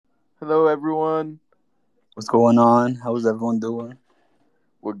Hello, everyone. What's going on? How's everyone doing?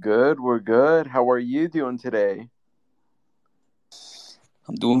 We're good. We're good. How are you doing today?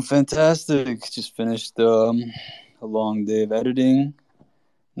 I'm doing fantastic. Just finished a long day of editing.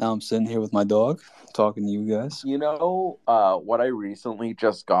 Now I'm sitting here with my dog, talking to you guys. What I recently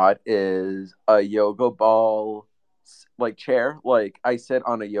just got is a yoga ball, like chair. Like I sit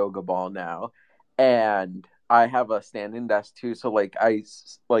on a yoga ball now, and I have a standing desk too. So like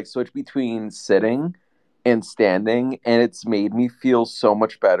like switch between sitting and standing, and it's made me feel so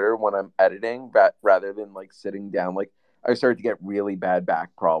much better when I'm editing, rather than like sitting down. Like I started to get really bad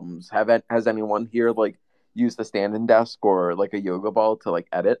back problems. Has anyone here like used the standing desk or like a yoga ball to like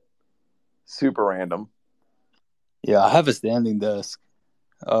edit? Super random. Yeah, I have a standing desk.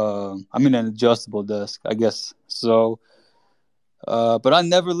 I mean an adjustable desk, I guess. So, but I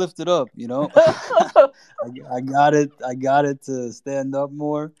never lift it up. I got it. I got it to stand up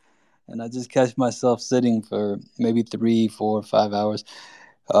more, and I just catch myself sitting for maybe 3, 4, 5 hours.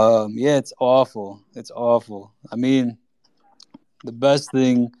 Yeah, it's awful. It's awful. I mean, the best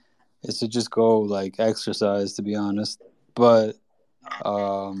thing is to just go like exercise, to be honest. But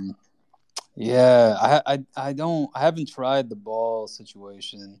um yeah, I haven't tried the ball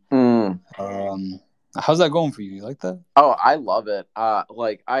situation. Mm. um how's that going for you? You like that? Oh, I love it.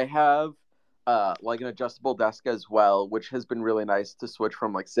 Like I have like an adjustable desk as well, which has been really nice to switch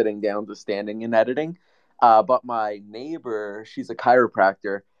from like sitting down to standing and editing. But my neighbor, she's a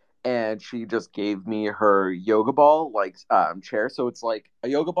chiropractor, and she just gave me her yoga ball like chair. So it's like a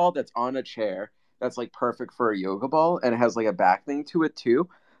yoga ball that's on a chair that's like perfect for a yoga ball, and it has like a back thing to it too.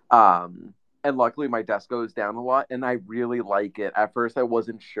 And luckily my desk goes down a lot, and I really like it. At first I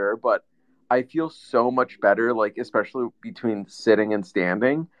wasn't sure, but I feel so much better, like especially between sitting and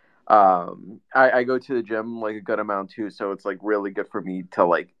standing. I go to the gym like a good amount too, so it's like really good for me to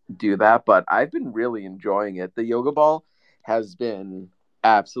like do that. But I've been really enjoying it. The yoga ball has been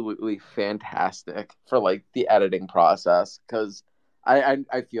absolutely fantastic for like the editing process because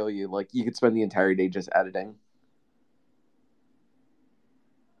I feel you, like you could spend the entire day just editing.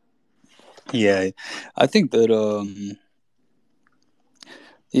 Yeah, I think that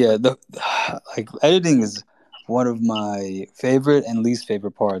yeah, the like editing is one of my favorite and least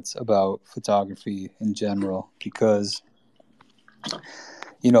favorite parts about photography in general because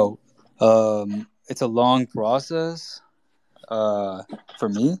you know it's a long process, for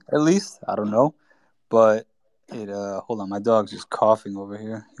me at least. I don't know, but it hold on, my dog's just coughing over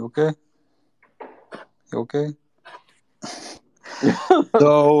here. You okay? You okay?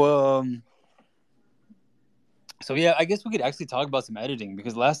 So so yeah, I guess we could actually talk about some editing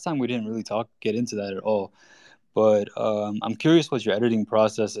because last time we didn't really talk get into that at all. But I'm curious what your editing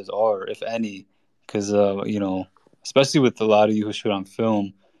processes are, if any, because especially with a lot of you who shoot on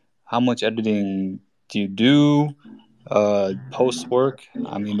film, how much editing do you do? Post work.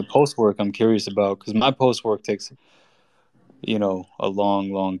 I mean, the post work I'm curious about because my post work takes a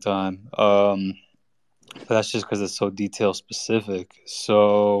long, long time. But that's just because it's so detail specific.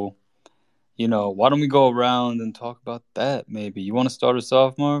 So why don't we go around and talk about that? Maybe you want to start us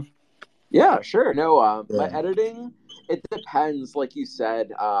off, Marv? Yeah, sure. No, my Yeah. editing, it depends. Like you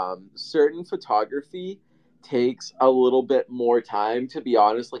said, certain photography takes a little bit more time, to be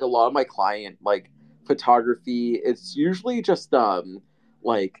honest. Like a lot of my client, like photography, it's usually just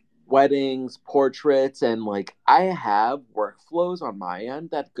like weddings, portraits, and like I have workflows on my end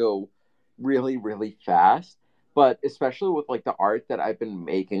that go really, really fast. But especially with like the art that I've been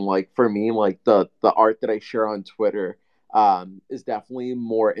making, like for me, like the art that I share on Twitter is definitely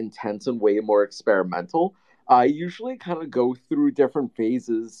more intense and way more experimental. I usually kind of go through different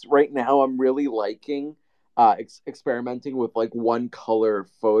phases. Right now, I'm really liking experimenting with like one color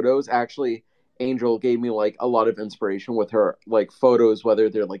photos. Actually, Angel gave me like a lot of inspiration with her like photos, whether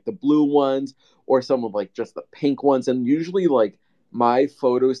they're like the blue ones or some of like just the pink ones. And usually, like my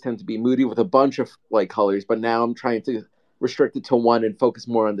photos tend to be moody with a bunch of like colors, but now I'm trying to restrict it to one and focus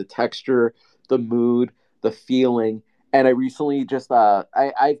more on the texture, the mood, the feeling. And I recently just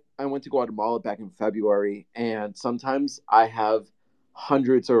I went to Guatemala back in February, and sometimes I have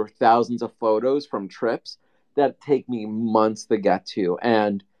hundreds or thousands of photos from trips that take me months to get to.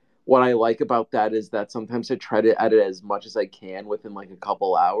 And what I like about that is that sometimes I try to edit as much as I can within like a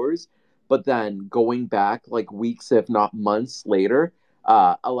couple hours, but then going back like weeks, if not months later,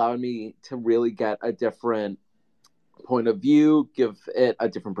 allowing me to really get a different point of view, give it a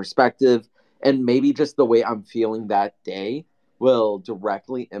different perspective, and maybe just the way I'm feeling that day will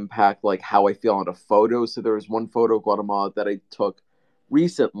directly impact like how I feel on a photo. So there was one photo of Guatemala that I took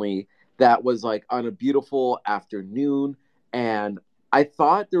recently that was like on a beautiful afternoon, and I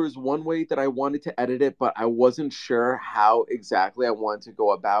thought there was one way that I wanted to edit it, but I wasn't sure how exactly I wanted to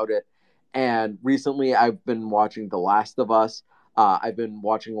go about it. And recently, I've been watching The Last of Us. I've been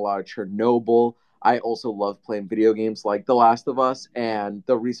watching a lot of Chernobyl. I also love playing video games like The Last of Us. And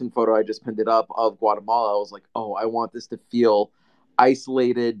the recent photo I just pinned it up of Guatemala, I was like, oh, I want this to feel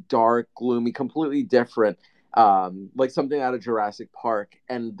isolated, dark, gloomy, completely different, like something out of Jurassic Park.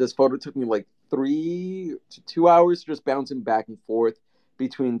 And this photo took me like 3 to 2 hours just bouncing back and forth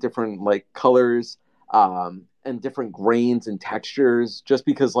between different like colors, and different grains and textures, just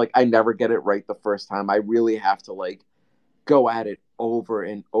because like I never get it right the first time. I really have to like go at it over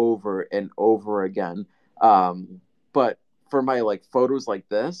and over and over again. But for my like photos like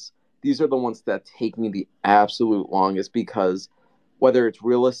this, these are the ones that take me the absolute longest, because whether it's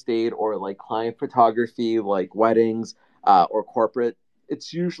real estate or like client photography, like weddings, or corporate,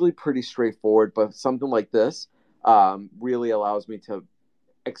 it's usually pretty straightforward. But something like this, really allows me to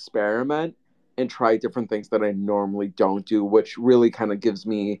experiment and try different things that I normally don't do, which really kind of gives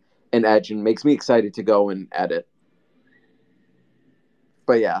me an edge and makes me excited to go and edit.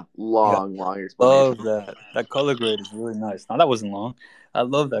 But yeah, Yeah, long love explanation. that. That color grade is really nice. Now that wasn't long. I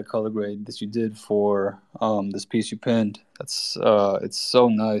love that color grade that you did for this piece you pinned. That's it's so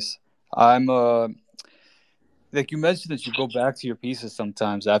nice. I'm like you mentioned that you go back to your pieces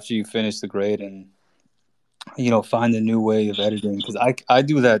sometimes after you finish the grade and find a new way of editing because I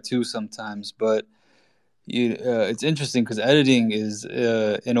do that too sometimes. But it's interesting because editing is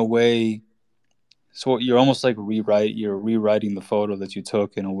in a way, so you're almost like you're rewriting the photo that you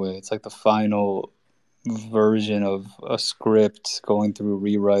took in a way. It's like the final version of a script going through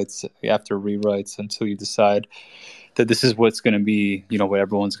rewrites after rewrites until you decide that this is what's going to be, what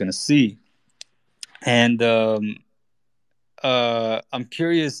everyone's going to see. And I'm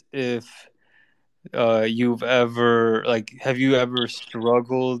curious if you've ever have you ever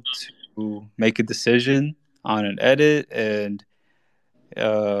struggled to make a decision on an edit and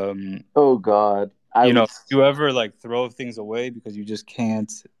um, Oh God, I would. you ever like throw things away because you just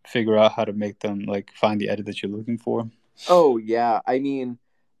can't figure out how to make them like find the edit that you're looking for? Oh yeah, I mean,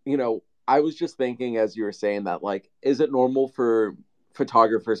 I was just thinking as you were saying that, like, is it normal for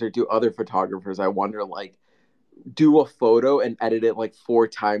photographers, or do other photographers? I wonder, like, do a photo and edit it like four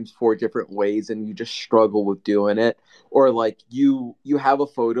times, four different ways, and you just struggle with doing it, or like you have a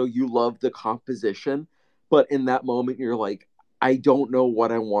photo, you love the composition, but in that moment you're like, I don't know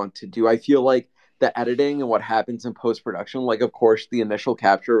what I want to do. I feel like the editing and what happens in post production, like, of course the initial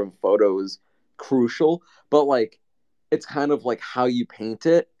capture of a photo is crucial, but like it's kind of like how you paint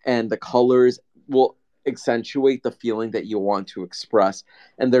it, and the colors will accentuate the feeling that you want to express.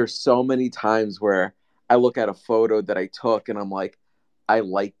 And there's so many times where I look at a photo that I took and I'm like, I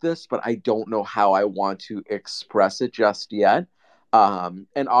like this, but I don't know how I want to express it just yet. And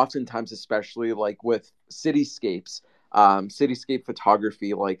oftentimes, especially like with cityscapes, cityscape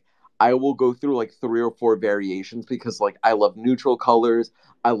photography, like I will go through like three or four variations, because like I love neutral colors,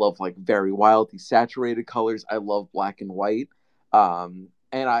 I love like very wildly saturated colors, I love black and white.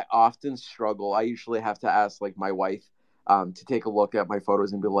 And I often struggle. I usually have to ask like my wife, to take a look at my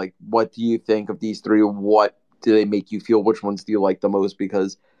photos and be like, what do you think of these three? What do they make you feel? Which ones do you like the most?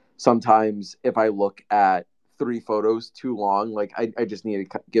 Because sometimes if I look at three photos too long, like I just need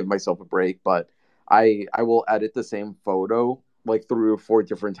to give myself a break. But I will edit the same photo like three or four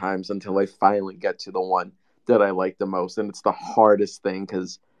different times until I finally get to the one that I like the most. And it's the hardest thing,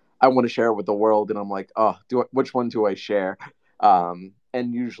 because I want to share it with the world, and I'm like, oh, which one do I share?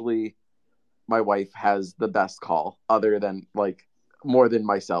 And usually my wife has the best call, other than like more than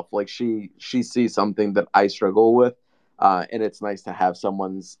myself. Like she sees something that I struggle with, and it's nice to have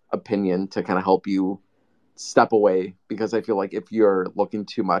someone's opinion to kind of help you step away, because I feel like if you're looking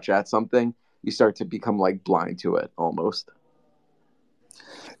too much at something, you start to become like blind to it almost.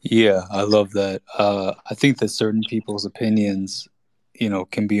 Yeah, I love that. I think that certain people's opinions,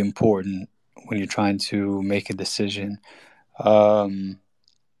 can be important when you're trying to make a decision. Um,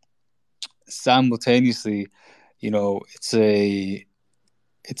 Simultaneously, it's a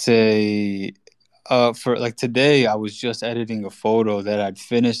for like today, I was just editing a photo that I'd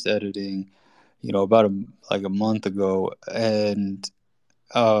finished editing, about like a month ago, and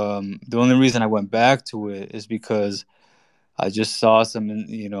the only reason I went back to it is because I just saw some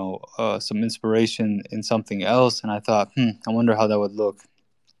inspiration in something else, and I thought, I wonder how that would look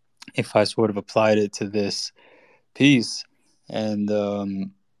if I sort of applied it to this piece, and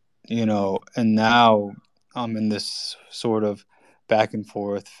and now I'm in this sort of back and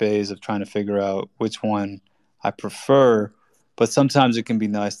forth phase of trying to figure out which one I prefer. But sometimes it can be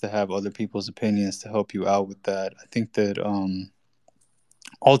nice to have other people's opinions to help you out with that. I think that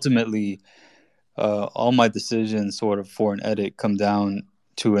ultimately, all my decisions sort of for an edit come down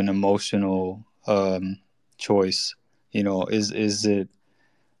to an emotional choice. You know, is it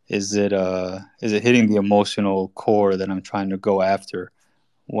hitting the emotional core that I'm trying to go after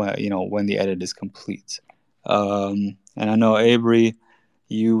when when the edit is complete? And I know Avery,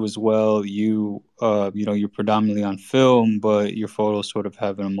 you as well. You're predominantly on film, but your photos sort of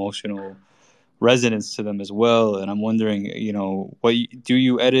have an emotional resonance to them as well. And I'm wondering, do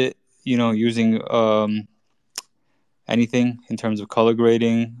you edit? Using anything in terms of color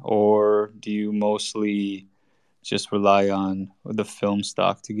grading, or do you mostly just rely on the film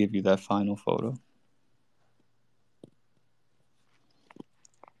stock to give you that final photo?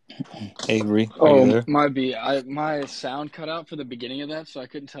 Avery, are you Oh, there? my sound cut out for the beginning of that, so I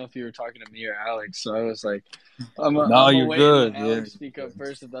couldn't tell if you were talking to me or Alex. So I was like, No, I'm you're waiting to let good. Yeah, Alex you're speak up good.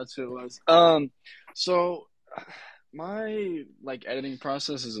 first if that's who it was. So my like editing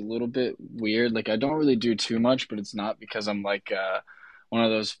process is a little bit weird. Like I don't really do too much, but it's not because I'm like one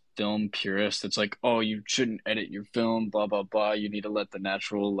of those film purists. It's like, oh, you shouldn't edit your film, blah blah blah. You need to let the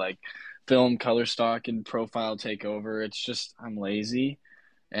natural like film color stock and profile take over. It's just I'm lazy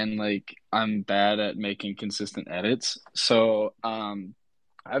and like I'm bad at making consistent edits. So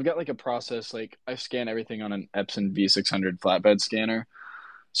I've got like a process like I scan everything on an Epson V600 flatbed scanner.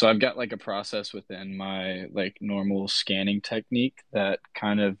 So I've got like a process within my like normal scanning technique that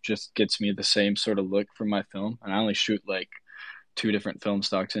kind of just gets me the same sort of look from my film. And I only shoot like two different film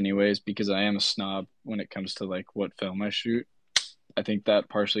stocks anyways because I am a snob when it comes to like what film I shoot. I think that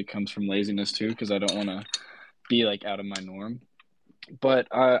partially comes from laziness too because I don't want to be like out of my norm. But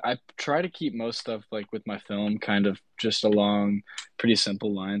I try to keep most stuff like with my film kind of just along pretty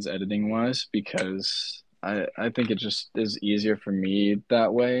simple lines editing wise because I think it just is easier for me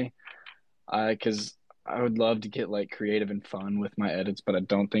that way. Because I would love to get like creative and fun with my edits, but I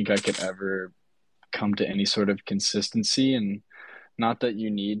don't think I could ever come to any sort of consistency. And not that you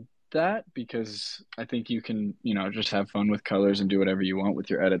need that because I think you can, just have fun with colors and do whatever you want with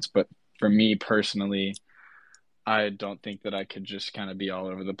your edits. But for me personally, I don't think that I could just kind of be all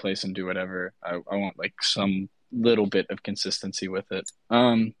over the place and do whatever. I want like some little bit of consistency with it.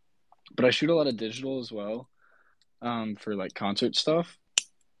 But I shoot a lot of digital as well, for like concert stuff.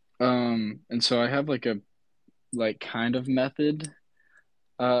 And so I have like a like kind of method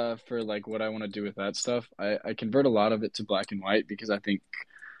for like what I want to do with that stuff. I convert a lot of it to black and white because I think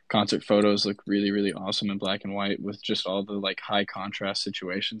concert photos look really, really awesome in black and white with just all the like high contrast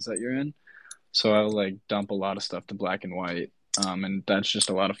situations that you're in. So I'll like dump a lot of stuff to black and white. And that's just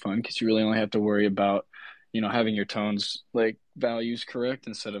a lot of fun because you really only have to worry about, having your tones like values correct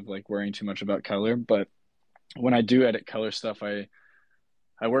instead of like worrying too much about color. But when I do edit color stuff, I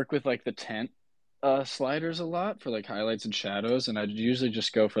work with like the tint sliders a lot for like highlights and shadows, and I usually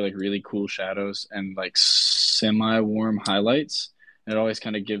just go for like really cool shadows and like semi warm highlights. And it always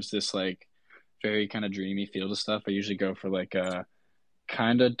kind of gives this like very kind of dreamy feel to stuff. I usually go for like a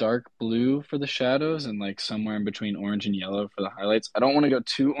kind of dark blue for the shadows and like somewhere in between orange and yellow for the highlights. I don't want to go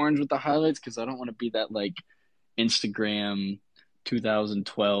too orange with the highlights because I don't want to be that like Instagram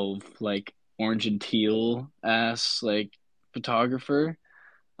 2012 like orange and teal ass like photographer.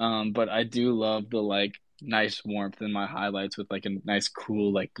 But I do love the like nice warmth in my highlights with like a nice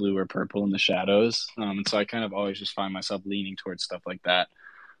cool like blue or purple in the shadows. And so I kind of always just find myself leaning towards stuff like that.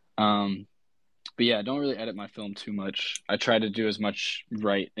 Um, but yeah, I don't really edit my film too much. I try to do as much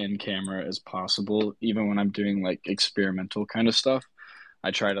right in camera as possible, even when I'm doing like experimental kind of stuff. I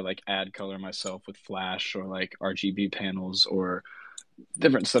try to like add color myself with flash or like RGB panels or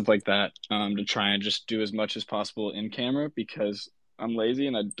different stuff like that, to try and just do as much as possible in camera because I'm lazy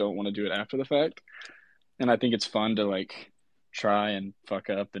and I don't want to do it after the fact. And I think it's fun to like try and fuck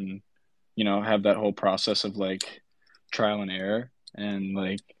up and have that whole process of like trial and error and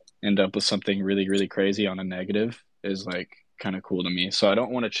like end up with something really really crazy on a negative is like kind of cool to me. So I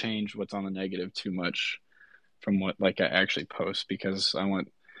don't want to change what's on the negative too much from what like I actually post because I want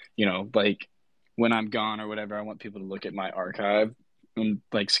like when I'm gone or whatever, I want people to look at my archive and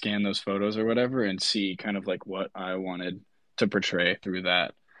like scan those photos or whatever and see kind of like what I wanted to portray through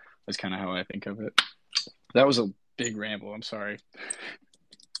that. That's kind of how I think of it. That was a big ramble. I'm sorry.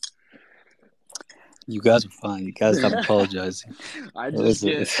 You guys are fine. You guys stop apologizing. I just Listen,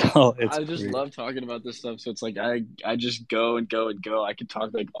 get it's I just great. love talking about this stuff. So it's like I just go and go and go. I could talk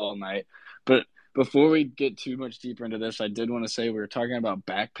like all night. But before we get too much deeper into this, I did want to say we were talking about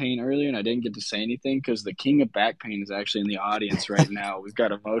back pain earlier, and I didn't get to say anything because the king of back pain is actually in the audience right now. We've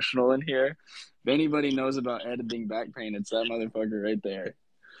got emotional in here. If anybody knows about editing back pain, it's that motherfucker right there.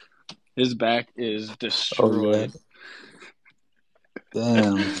 His back is Oh yeah. destroyed.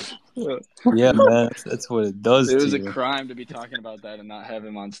 Damn. Yeah, man, that's what it does It to was a you. crime to be talking about that and not have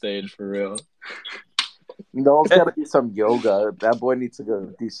him on stage for real. Noel's got to do some yoga. That boy needs to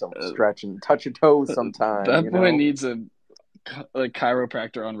go do some stretching, touch your toes sometime. That You boy know, needs a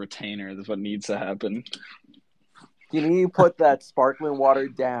chiropractor on retainer. That's what needs to happen. he need to put that sparkling water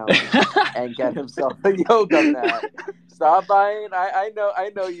down and get himself a yoga mat. Stop buying. I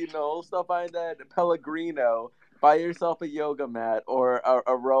know you know. Stop buying that Pellegrino. Buy yourself a yoga mat or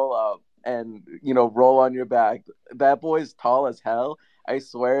a roll up, and roll on your back. That boy's tall as hell. I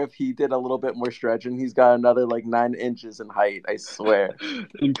swear, if he did a little bit more stretching, he's got another like 9 inches in height. I swear.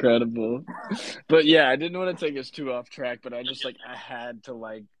 Incredible. But yeah, I didn't want to take us too off track, but I had to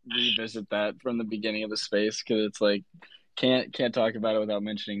like revisit that from the beginning of the space because it's like can't talk about it without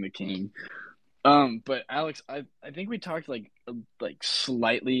mentioning the king. But Alex, I think we talked like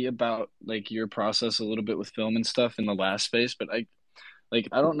slightly about like your process a little bit with film and stuff in the last space, but I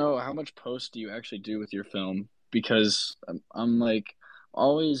don't know how much post do you actually do with your film because I'm like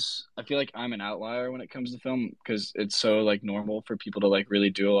always I feel like I'm an outlier when it comes to film because it's so like normal for people to like really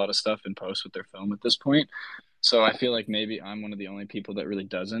do a lot of stuff in post with their film at this point. So I feel like maybe I'm one of the only people that really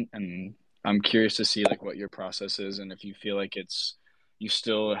doesn't, and I'm curious to see like what your process is and if you feel like it's you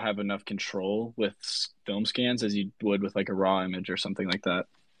still have enough control with film scans as you would with like a raw image or something like that.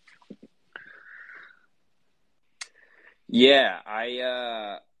 Yeah,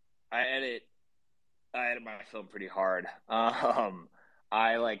 I edit my film pretty hard.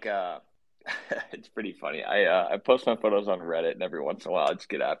 I like it's pretty funny. I post my photos on Reddit, and every once in a while I just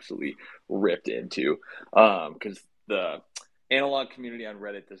get absolutely ripped into because the analog community on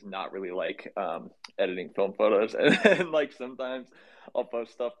Reddit does not really like editing film photos, and like sometimes I'll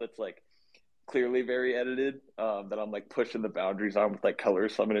post stuff that's like clearly very edited that I'm like pushing the boundaries on with like color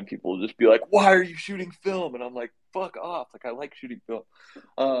summon, and people will just be like, "Why are you shooting film?" And I'm like, "Fuck off!" Like I like shooting film.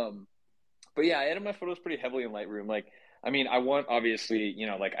 Um, but yeah, I edit my photos pretty heavily in Lightroom. Like, I mean, I want obviously,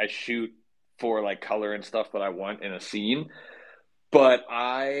 like I shoot for like color and stuff that I want in a scene, but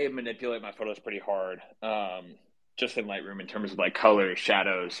I manipulate my photos pretty hard, just in Lightroom in terms of like color,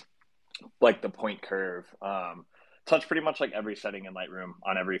 shadows, like the point curve. Touch pretty much like every setting in Lightroom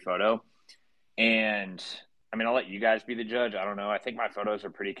on every photo. And I mean, I'll let you guys be the judge. I don't know. I think my photos are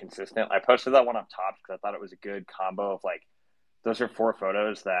pretty consistent. I posted that one up top because I thought it was a good combo of like those are 4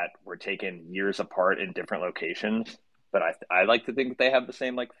 photos that were taken years apart in different locations, but I like to think that they have the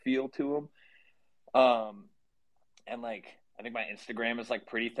same like feel to them. And like I think my Instagram is like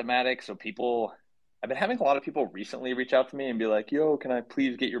pretty thematic, so people I've been having a lot of people recently reach out to me and be like, "Yo, can I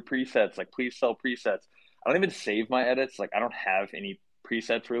please get your presets? Like, please sell presets." I don't even save my edits. Like, I don't have any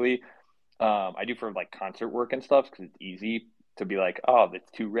presets really. I do for like concert work and stuff because it's easy to be like, "Oh, that's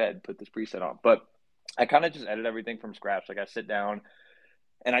too red. Put this preset on." But I kind of just edit everything from scratch. Like I sit down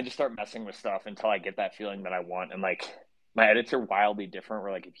and I just start messing with stuff until I get that feeling that I want. And like my edits are wildly different.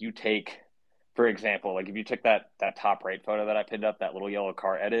 Where like if you take, for example, like if you took that top right photo that I pinned up, that little yellow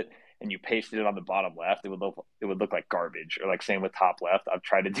car edit, and you pasted it on the bottom left, it would look like garbage. Or like same with top left. I've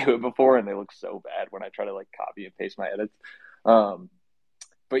tried to do it before, and they look so bad when I try to like copy and paste my edits. Um,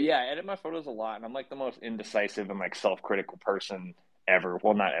 but yeah, I edit my photos a lot, and I'm like the most indecisive and like self-critical person ever.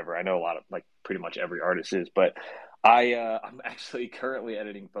 Well, not ever. I know a lot of like pretty much every artist is, but I'm actually currently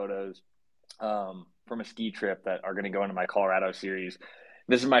editing photos from a ski trip that are going to go into my Colorado series.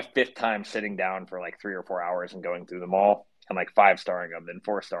 This is my 5th time sitting down for like 3 or 4 hours and going through them all, and like 5 starring them, then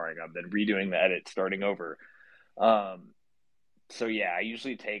 4 starring them, then redoing the edit, starting over. Um, so yeah, I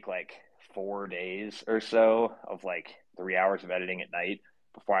usually take like 4 days or so of like 3 hours of editing at night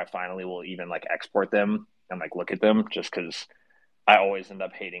before I finally will even like export them and like look at them, just because I always end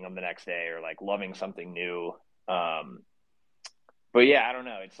up hating them the next day or like loving something new. Um, but yeah, I don't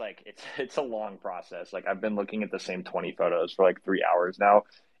know. It's like it's a long process. Like I've been looking at the same 20 photos for like 3 hours now,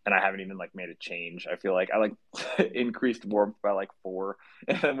 and I haven't even like made a change. I feel like I like increased warmth by like 4,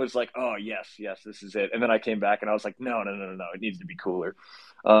 and then was like, oh yes, yes, this is it. And then I came back and I was like, no, no, no, no, no, it needs to be cooler.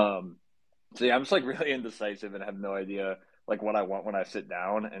 Um, so yeah, I'm just like really indecisive and have no idea like what I want when I sit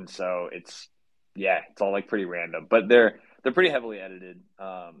down, and so it's all like pretty random, but they're pretty heavily edited.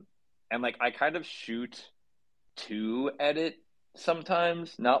 And like I kind of shoot to edit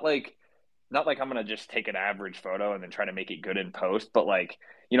sometimes, not like I'm gonna just take an average photo and then try to make it good in post, but like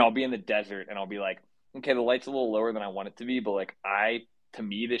I'll be in the desert and I'll be like, okay, the light's a little lower than I want it to be, but like to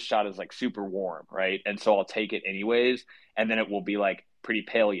me this shot is like super warm, right? And so I'll take it anyways, and then it will be like pretty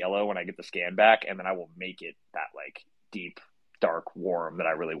pale yellow when I get the scan back, and then I will make it that like deep, dark, warm that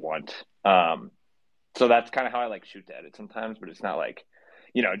I really want. So that's kind of how I like shoot to edit sometimes, but it's not like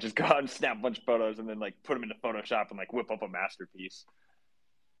just go out and snap a bunch of photos and then like put them into Photoshop and like whip up a masterpiece.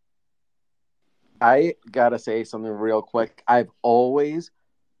 I gotta say something real quick. I've always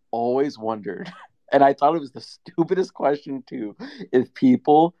wondered, and I thought it was the stupidest question too, if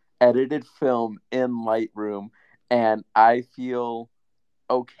people edited film in Lightroom, and I feel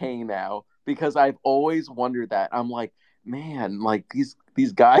okay now because I've always wondered that. I'm like, man, like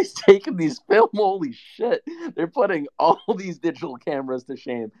these guys taking these film, holy shit, they're putting all these digital cameras to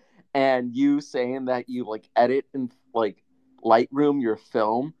shame. And you saying that you like edit in like Lightroom your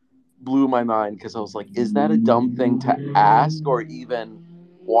film blew my mind because I was like, is that a dumb thing to ask or even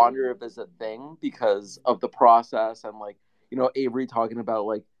wonder if it's a thing because of the process and like Avery talking about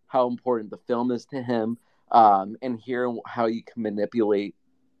like how important the film is to him, and hearing how you can manipulate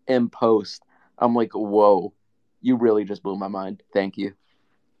in post. I'm like, whoa, you really just blew my mind. Thank you.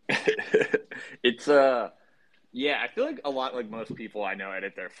 It's yeah, I feel like a lot like most people I know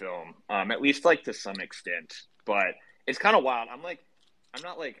edit their film, at least like to some extent. But it's kind of wild. I'm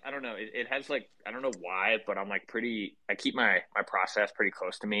not like I don't know. It has like I don't know why, but I'm like pretty. I keep my process pretty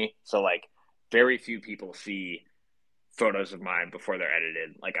close to me, so like very few people see photos of mine before they're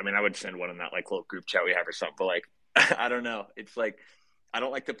edited. Like I mean, I would send one in that like little group chat we have or something. But like I don't know. It's like I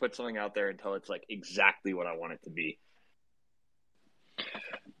don't like to put something out there until it's like exactly what I want it to be.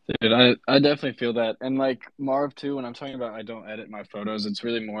 Dude, I definitely feel that. And like Marv too, when I'm talking about I don't edit my photos, it's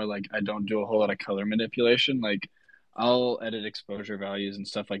really more like I don't do a whole lot of color manipulation. Like I'll edit exposure values and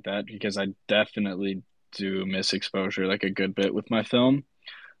stuff like that because I definitely do miss exposure like a good bit with my film.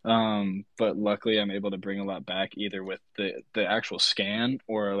 But luckily I'm able to bring a lot back either with the actual scan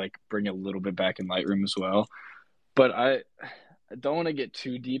or like bring a little bit back in Lightroom as well. But I don't want to get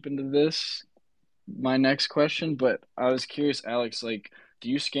too deep into this, my next question, but I was curious, Alex, like, do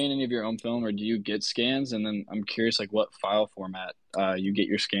you scan any of your own film or do you get scans? And then I'm curious, like, what file format you get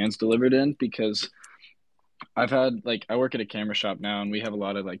your scans delivered in? Because I've had, like, I work at a camera shop now and we have a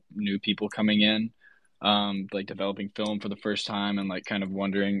lot of, like, new people coming in, like, developing film for the first time and, like, kind of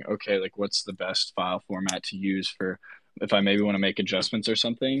wondering, okay, like, what's the best file format to use for if I maybe want to make adjustments or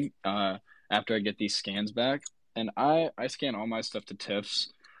something after I get these scans back. And I scan all my stuff to TIFFs.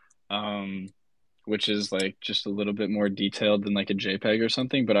 Um, which is like just a little bit more detailed than like a JPEG or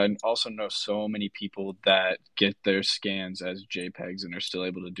something. But I also know so many people that get their scans as JPEGs and are still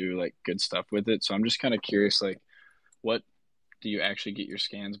able to do like good stuff with it. So I'm just kind of curious, like, what do you actually get your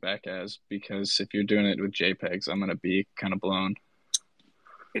scans back as? Because if you're doing it with JPEGs, I'm gonna be kind of blown.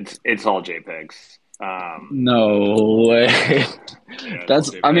 It's all JPEGs. No way. Yeah, it's all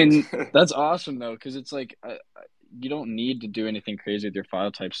That's, I mean, JPEGs. that's awesome though, because it's like you don't need to do anything crazy with your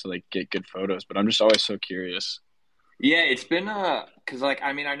file types to like get good photos. But I'm just always so curious. Yeah, it's been because like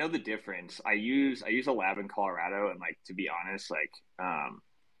I mean I know the difference. I use a lab in Colorado, and like to be honest, like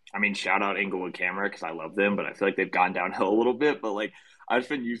I mean shout out Inglewood Camera because I love them, but I feel like they've gone downhill a little bit. But like I've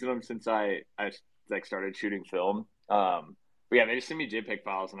been using them since I like started shooting film. But yeah, they just sent me JPEG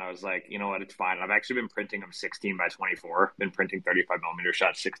files, and I was like, you know what, it's fine. I've actually been printing them 16 by 24. Been printing 35 millimeter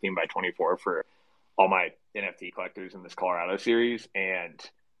shots 16 by 24 for all my NFT collectors in this Colorado series, and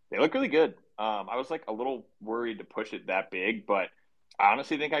they look really good. I was like a little worried to push it that big, but I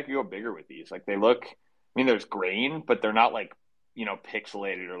honestly think I could go bigger with these. Like they look, I mean, there's grain, but they're not like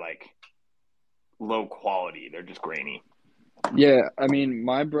pixelated or like low quality. They're just grainy. Yeah, I mean,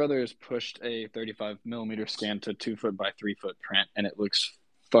 my brother has pushed a 35 millimeter scan to 2 foot by 3 foot print, and it looks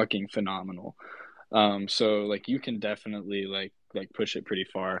fucking phenomenal. So like you can definitely like push it pretty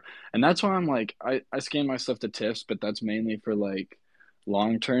far, and that's why I'm like I scan my stuff to TIFFs, but that's mainly for like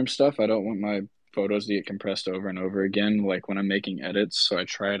long term stuff. I don't want my photos to get compressed over and over again, like when I'm making edits. So I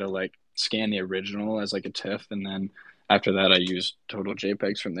try to like scan the original as like a TIFF, and then after that I use total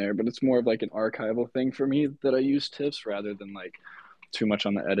JPEGs from there. But it's more of like an archival thing for me that I use TIFFs rather than like too much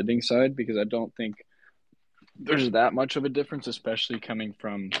on the editing side because I don't think there's that much of a difference, especially coming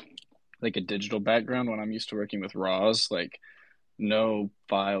from like a digital background when I'm used to working with RAWs. Like no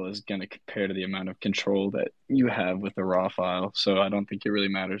file is going to compare to the amount of control that you have with a raw file. So I don't think it really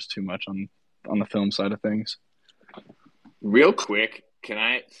matters too much on the film side of things. Real quick, can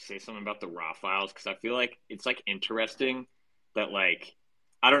I say something about the raw files? Because I feel like it's like interesting that like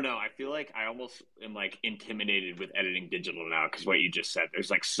I don't know. I feel like I almost am like intimidated with editing digital now because what you just said. There's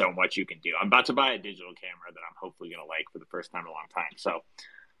like so much you can do. I'm about to buy a digital camera that I'm hopefully gonna like for the first time in a long time. So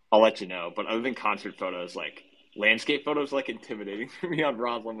I'll let you know. But other than concert photos, like landscape photos, like intimidating for me on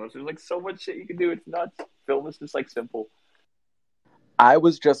RAW almost. There's like so much shit you can do. It's nuts. Film is just like simple. I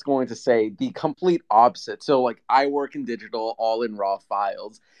was just going to say the complete opposite. So, like, I work in digital, all in raw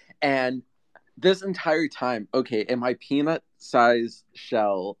files. And this entire time, okay, in my peanut sized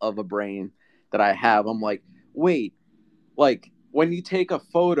shell of a brain that I have, I'm like, wait, like, when you take a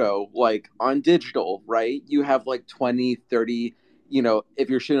photo like on digital, right, you have like 20, 30, if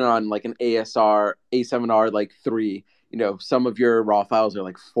you're shooting on like an ASR, A7R, like 3, some of your raw files are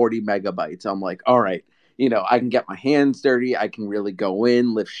like 40 megabytes. I'm like, all right, I can get my hands dirty. I can really go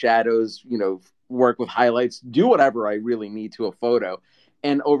in, lift shadows, work with highlights, do whatever I really need to a photo.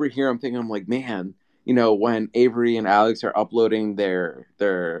 And over here, I'm like, man, when Avery and Alex are uploading their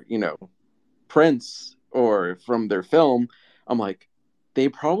prints or from their film, I'm like, they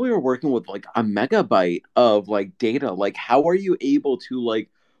probably are working with like a megabyte of like data. Like, how are you able to like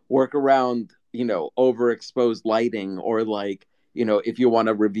work around, overexposed lighting, or like, if you want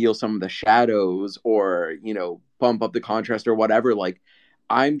to reveal some of the shadows, or, bump up the contrast or whatever. Like,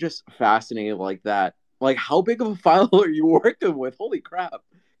 I'm just fascinated like that. Like, how big of a file are you working with? Holy crap.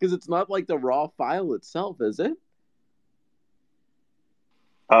 Because it's not like the raw file itself, is it?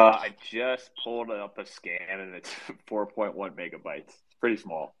 I just pulled up a scan and it's 4.1 megabytes. It's pretty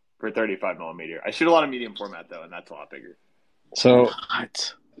small for 35 millimeter. I shoot a lot of medium format though, and that's a lot bigger. So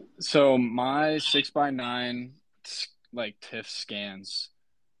What? so my 6x9 like TIFF scans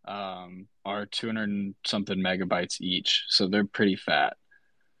are 200 and something megabytes each, so they're pretty fat.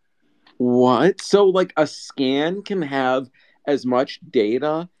 What? So, like, a scan can have as much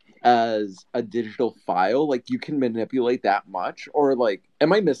data as a digital file? Like, you can manipulate that much? Or, like,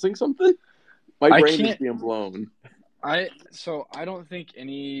 am I missing something? My I brain is can't being blown. I don't think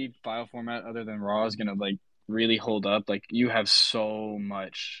any file format other than RAW is gonna like really hold up. Like you have so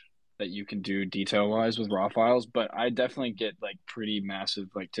much that you can do detail wise with RAW files, but I definitely get like pretty massive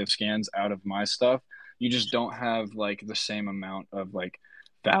like TIFF scans out of my stuff. You just don't have like the same amount of like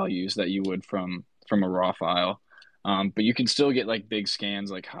values that you would from a RAW file. But you can still get like big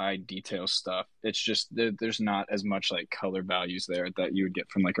scans, like high detail stuff. It's just there's not as much like color values there that you would get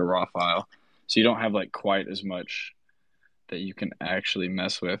from like a RAW file. So you don't have like quite as much that you can actually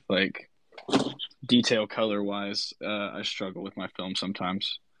mess with. Like detail color wise, I struggle with my film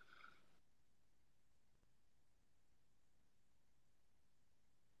sometimes.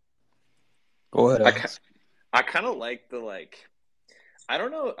 Go ahead, I, Alex. I kind of like the like. I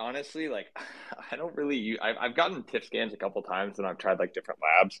don't know, honestly. Like, I don't really use. I've gotten TIFF scans a couple times, and I've tried like different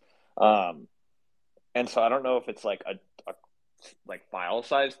labs. Um, and so I don't know if it's like a like file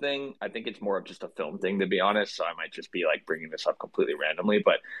size thing. I think it's more of just a film thing, to be honest. So I might just be like bringing this up completely randomly,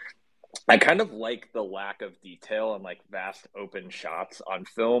 but I kind of like the lack of detail and like vast open shots on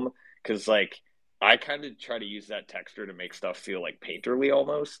film, because like I kind of try to use that texture to make stuff feel like painterly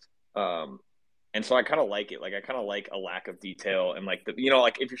almost. Um, and so I kind of like it. Like I kind of like a lack of detail, and like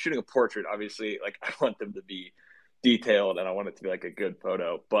like if you're shooting a portrait, obviously like I want them to be detailed and I want it to be like a good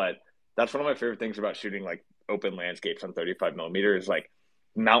photo. But that's one of my favorite things about shooting like open landscapes on 35 millimeters, like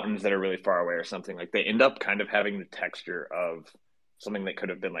mountains that are really far away or something. Like they end up kind of having the texture of something that could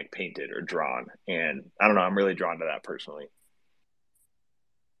have been like painted or drawn. And I don't know, I'm really drawn to that personally.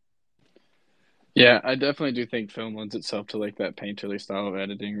 Yeah, I definitely do think film lends itself to like that painterly style of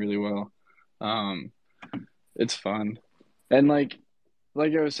editing really well. Um, it's fun. And like I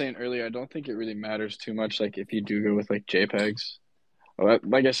was saying earlier, I don't think it really matters too much like if you do go with like JPEGs.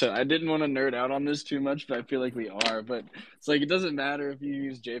 Like I said, I didn't want to nerd out on this too much, but I feel like we are. But it's like it doesn't matter if you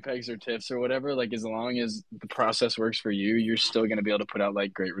use JPEGs or TIFFs or whatever. Like as long as the process works for you, you're still gonna be able to put out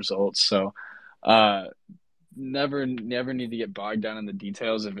like great results. So, uh, never need to get bogged down in the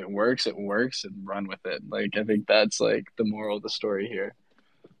details. If it works, and run with it. Like I think that's like the moral of the story here.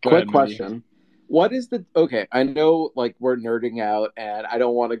 Go Quick ahead, Moody. question. What is the okay? I know like we're nerding out and I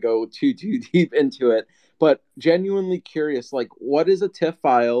don't want to go too deep into it, but genuinely curious, like what is a TIFF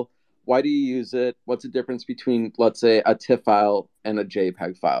file? Why do you use it? What's the difference between, let's say, a TIFF file and a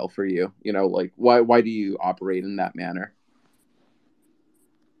JPEG file for you? Like why do you operate in that manner?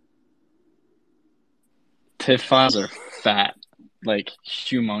 TIFF files are fat, like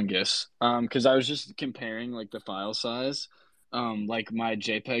humongous. Because I was just comparing like the file size. Like my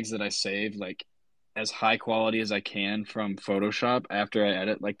JPEGs that I save, like as high quality as I can from Photoshop after I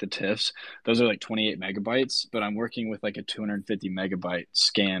edit like the TIFFs, those are like 28 megabytes, but I'm working with like a 250 megabyte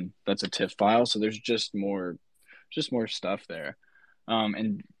scan that's a TIFF file, so there's just more stuff there.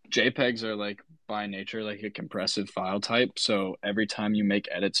 And JPEGs are like by nature like a compressive file type. So every time you make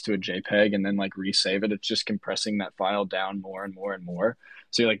edits to a JPEG and then like resave it, it's just compressing that file down more and more and more.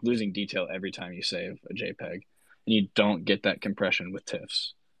 So you're like losing detail every time you save a JPEG. And you don't get that compression with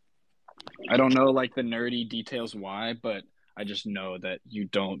TIFFs. I don't know like the nerdy details why, but I just know that you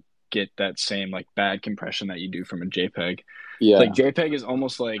don't get that same like bad compression that you do from a JPEG. Like Yeah. JPEG is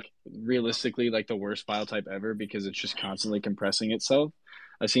almost like realistically like the worst file type ever because it's just constantly compressing itself.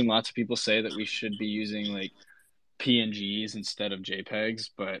 I've seen lots of people say that we should be using like PNGs instead of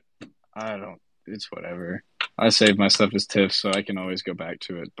JPEGs, but I don't. It's whatever. I save my stuff as TIFF, so I can always go back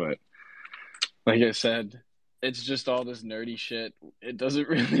to it. But like I said, it's just all this nerdy shit. It doesn't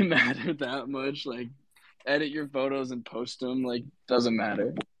really matter that much. Like, edit your photos and post them. Like, doesn't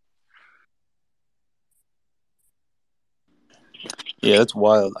matter. Yeah, that's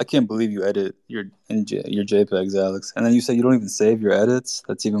wild. I can't believe you edit your JPEGs, Alex. And then you say you don't even save your edits.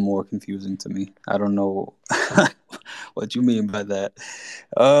 That's even more confusing to me. I don't know what you mean by that.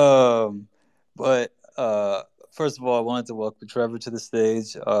 But first of all, I wanted to welcome Trevor to the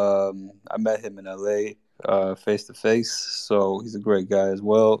stage. I met him in LA face to face, so he's a great guy as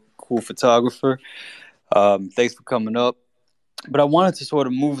well. Cool photographer. Thanks for coming up. But I wanted to sort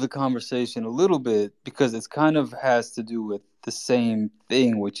of move the conversation a little bit because it's kind of has to do with the same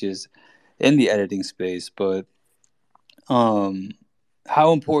thing, which is in the editing space. But how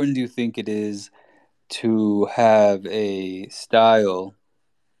important do you think it is to have a style,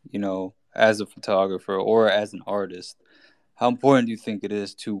 as a photographer or as an artist? How important do you think it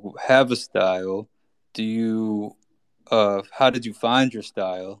is to have a style? How did you find your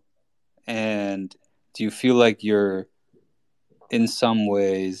style? And do you feel like you're in some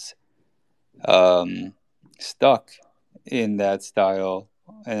ways stuck in that style,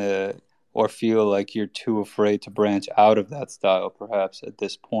 or feel like you're too afraid to branch out of that style perhaps at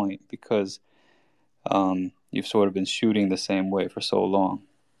this point because you've sort of been shooting the same way for so long?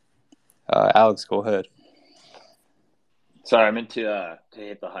 Alex, go ahead. Sorry, I meant to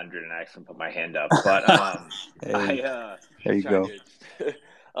hit the 100 and I accidentally put my hand up, but Hey, I there you trying go.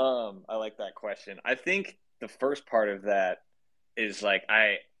 to I like that question. I think the first part of that is like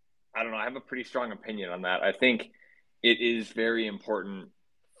I don't know, I have a pretty strong opinion on that. I think it is very important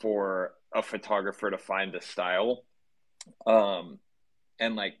for a photographer to find a style, um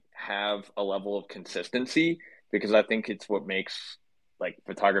and like have a level of consistency, because I think it's what makes like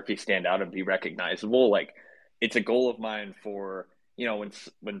photography stand out and be recognizable. Like, it's a goal of mine for,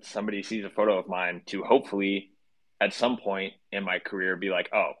 when somebody sees a photo of mine, to hopefully at some point in my career be like,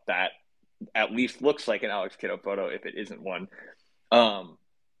 oh, that at least looks like an Alex Kiddo photo if it isn't one. Um,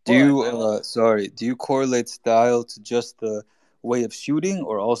 Do but you I also do you correlate style to just the way of shooting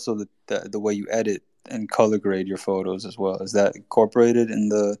or also the way you edit and color grade your photos as well? Is that incorporated in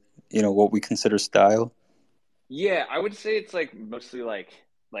the, what we consider style? Yeah, I would say it's like mostly like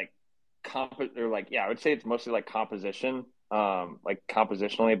I would say it's mostly like composition, like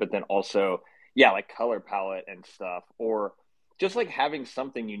compositionally, but then also yeah, like color palette and stuff, or just like having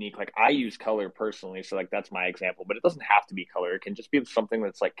something unique. Like, I use color personally, so like that's my example, but it doesn't have to be color. It can just be something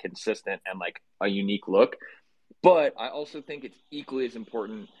that's like consistent and like a unique look. But I also think it's equally as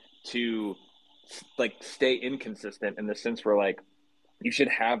important to like stay inconsistent, in the sense where like you should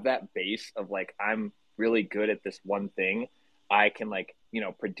have that base of like, I'm really good at this one thing. I can like,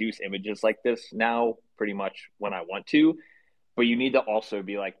 produce images like this now pretty much when I want to. But you need to also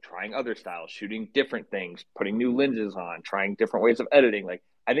be like trying other styles, shooting different things, putting new lenses on, trying different ways of editing. Like,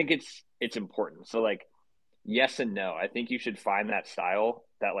 I think it's important. So like, yes and no. I think you should find that style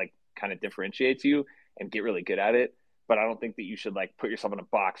that like kind of differentiates you and get really good at it. But I don't think that you should like put yourself in a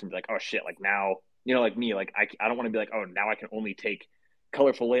box and be like, oh shit, like now, like me, like I don't want to be like, oh, now I can only take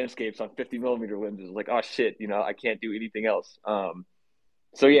colorful landscapes on 50 millimeter lenses. Like, oh shit, I can't do anything else.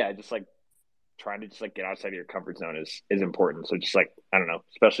 So yeah, just like trying to just like get outside of your comfort zone is important. So just like, I don't know,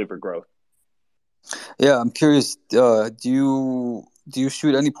 especially for growth. Yeah, I'm curious. Do you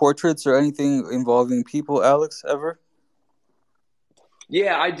shoot any portraits or anything involving people, Alex, ever?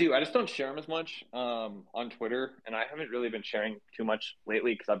 Yeah, I do. I just don't share them as much on Twitter, and I haven't really been sharing too much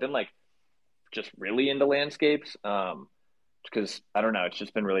lately because I've been like just really into landscapes. Because I don't know, it's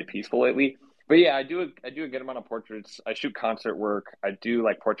just been really peaceful lately. But yeah, I do a good amount of portraits. I shoot concert work. I do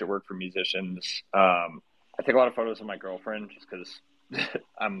like portrait work for musicians. I take a lot of photos of my girlfriend just because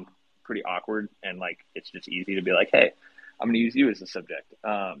I'm pretty awkward, and like it's just easy to be like, hey, I'm gonna use you as a subject.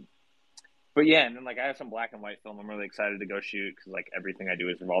 But yeah, and then like I have some black and white film I'm really excited to go shoot, because like everything I do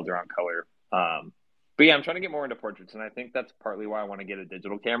is revolved around color. But yeah, I'm trying to get more into portraits, and I think that's partly why I want to get a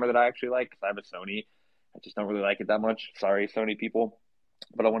digital camera that I actually like, because I have a Sony. I just don't really like it that much. Sorry, Sony people,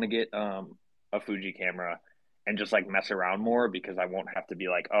 but I want to get a Fuji camera and just like mess around more, because I won't have to be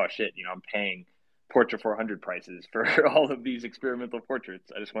like, oh shit, I'm paying Portrait 400 prices for all of these experimental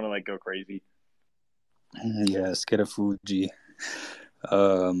portraits. I just want to like go crazy. Yes, get a Fuji.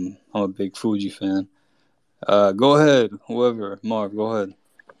 I'm a big Fuji fan. Go ahead, whoever. Marv, go ahead.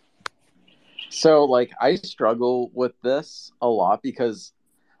 So, like, I struggle with this a lot because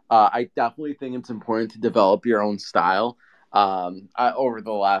I definitely think it's important to develop your own style. Over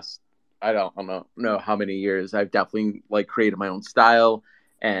the last I don't know how many years, I've definitely like created my own style.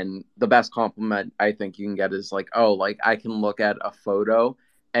 And the best compliment I think you can get is like, oh, like I can look at a photo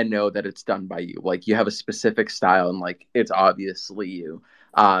and know that it's done by you. Like you have a specific style and like it's obviously you.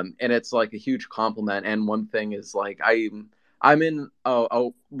 And it's like a huge compliment. And one thing is like I'm in a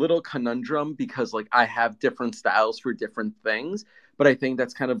little conundrum because like I have different styles for different things, but I think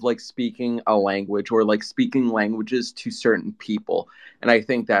that's kind of like speaking a language or like speaking languages to certain people. And I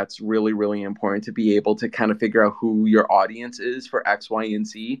think that's really, really important to be able to kind of figure out who your audience is for X, Y, and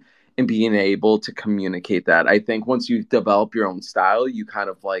Z and being able to communicate that. I think once you develop your own style, you kind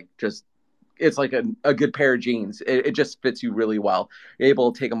of like just it's like a good pair of jeans. It just fits you really well. You're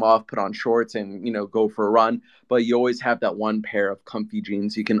able to take them off, put on shorts, and go for a run. But you always have that one pair of comfy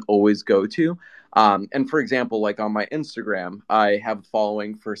jeans you can always go to. And for example, like on my Instagram, I have a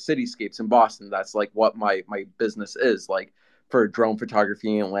following for cityscapes in Boston. That's like what my business is like for drone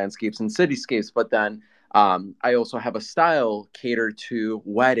photography and landscapes and cityscapes. But then I also have a style catered to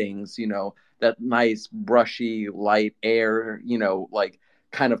weddings. That nice brushy light air. Like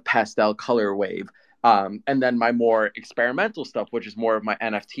kind of pastel color wave. And then my more experimental stuff, which is more of my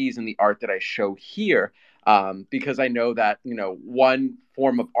NFTs and the art that I show here, because I know that one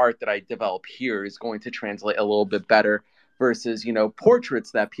form of art that I develop here is going to translate a little bit better versus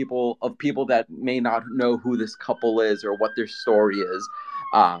portraits that people that may not know who this couple is or what their story is.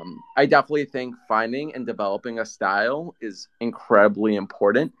 I definitely think finding and developing a style is incredibly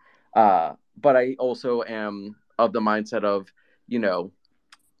important. But I also am of the mindset of you know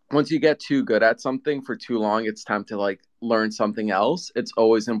once you get too good at something for too long, it's time to like learn something else. It's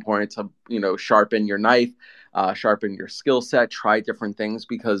always important to, sharpen your knife, sharpen your skill set, try different things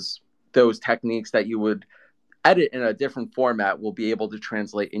because those techniques that you would edit in a different format will be able to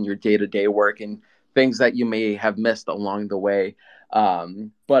translate in your day-to-day work and things that you may have missed along the way.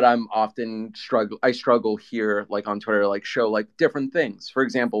 But I struggle here like on Twitter, like show like different things. For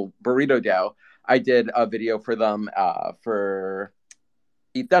example, BurritoDAO, I did a video for them for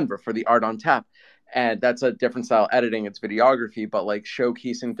Eat Denver for the Art on Tap. And that's a different style editing. It's videography, but like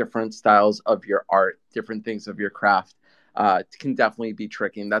showcasing different styles of your art, different things of your craft, can definitely be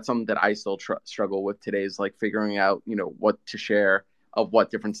tricky. And that's something that I still struggle with today is like figuring out, what to share of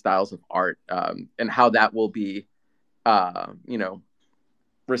what different styles of art, and how that will be, uh, you know,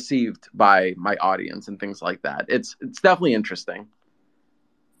 received by my audience and things like that. It's definitely interesting.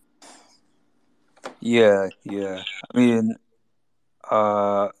 Yeah, yeah. I mean,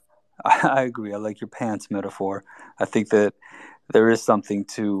 uh, I agree. I like your pants metaphor. I think that there is something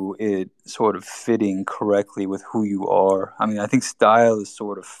to it sort of fitting correctly with who you are. I mean, I think style is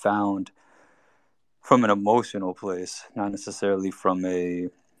sort of found from an emotional place, not necessarily from a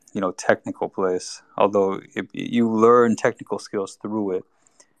technical place. Although you learn technical skills through it,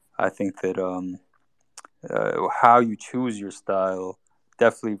 I think that how you choose your style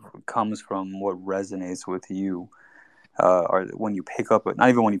definitely comes from what resonates with you. Or when you pick up, not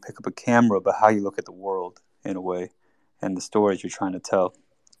even when you pick up a camera, but how you look at the world in a way, and the stories you're trying to tell.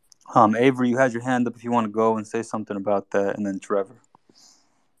 Avery, you had your hand up if you want to go and say something about that, and then Trevor.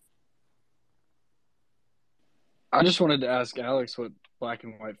 I just wanted to ask Alex what black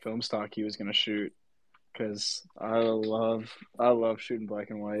and white film stock he was going to shoot because I love shooting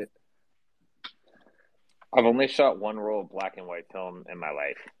black and white. I've only shot one roll of black and white film in my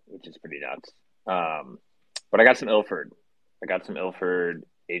life, which is pretty nuts. But I got some Ilford. I got some Ilford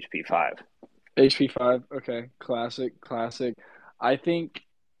HP5. HP5, okay, classic, classic. I think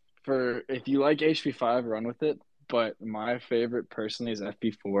for if you like HP5, run with it. But my favorite personally is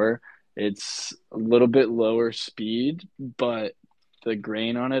FP4. It's a little bit lower speed, but the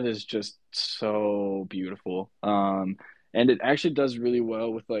grain on it is just so beautiful. And it actually does really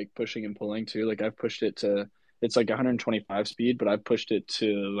well with like pushing and pulling too. Like I've pushed it to it's like 125 speed, but I've pushed it to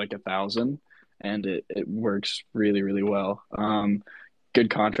like 1,000, and it works really really well. Good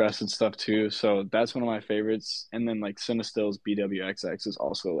contrast and stuff too. So that's one of my favorites. And then like Cinestill's BWXX is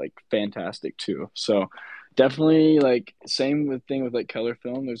also like fantastic too. So definitely like same with thing with like color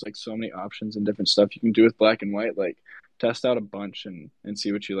film. There's like so many options and different stuff you can do with black and white. Like test out a bunch and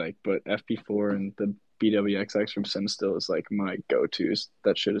see what you like. But FP4 and the BWXX from Cinestill is like my go-tos.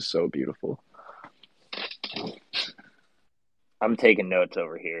 That shit is so beautiful. I'm taking notes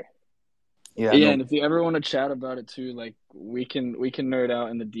over here. Yeah, Yeah, no, and if you ever want to chat about it too, like we can nerd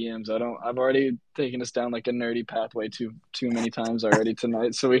out in the DMs. I've already taken us down like a nerdy pathway too many times already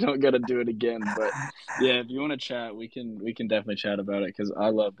tonight, so we don't got to do it again. But yeah, if you want to chat, we can definitely chat about it because I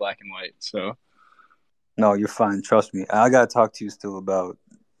love black and white. So no, you're fine. Trust me. I gotta talk to you still about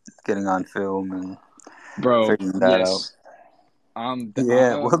getting on film and bro, figuring that out. yes,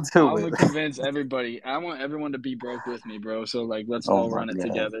 Yeah, we'll do I'm it. gonna convince everybody. I want everyone to be broke with me, bro. So like, let's Oh all my run it God.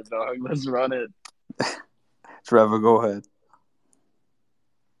 together, dog. Let's run it. Trevor, go ahead.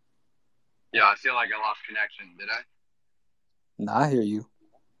 Yeah, I feel like I lost connection. Did I? Nah, I hear you.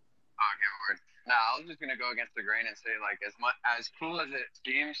 Okay, word. Nah, I was just gonna go against the grain and say like as cool as it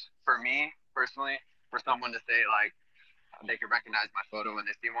seems for me personally, for someone to say like they can recognize my photo when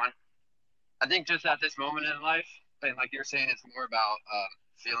they see one. I think just at this moment in life, and like you're saying, it's more about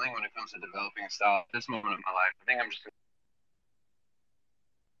feeling when it comes to developing a style. At this moment in my life, I think I'm just doing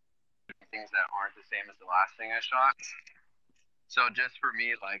things that aren't the same as the last thing I shot. So just for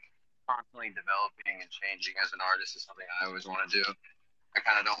me, like constantly developing and changing as an artist is something I always want to do. I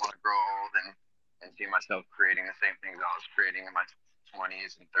kind of don't want to grow old and see myself creating the same things I was creating in my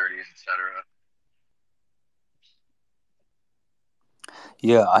 20s and 30s, etc.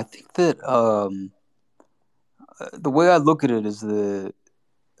 Yeah, I think that the way I look at it is the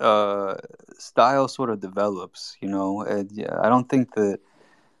uh, style sort of develops, you know. And yeah, I don't think that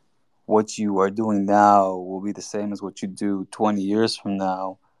what you are doing now will be the same as what you do 20 years from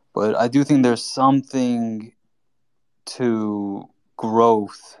now. But I do think there's something to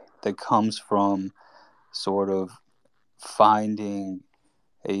growth that comes from sort of finding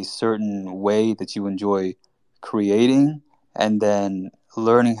a certain way that you enjoy creating and then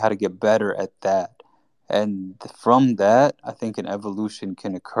learning how to get better at that. And from that, I think an evolution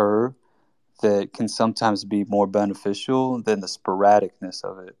can occur that can sometimes be more beneficial than the sporadicness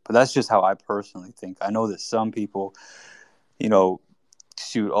of it. But that's just how I personally think. I know that some people, you know,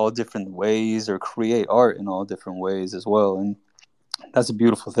 shoot all different ways or create art in all different ways as well. And that's a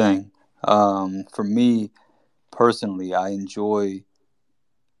beautiful thing. For me personally, I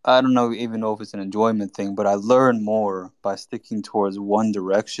don't know even know if it's an enjoyment thing, but I learn more by sticking towards one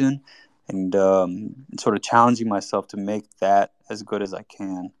direction and sort of challenging myself to make that as good as I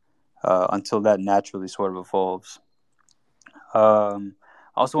can until that naturally sort of evolves. I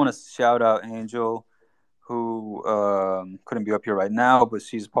also want to shout out Angel, who couldn't be up here right now, but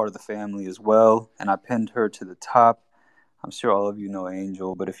she's part of the family as well, and I pinned her to the top. I'm sure all of you know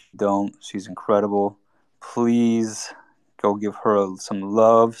Angel, but if you don't, she's incredible. Please go give her some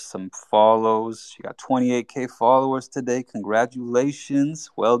love, some follows. She got 28K followers today. Congratulations,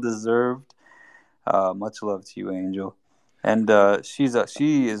 well deserved. Much love to you, Angel. And she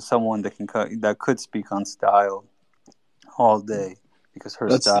is someone that could speak on style all day because her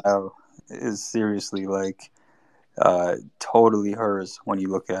That's style is seriously like totally hers when you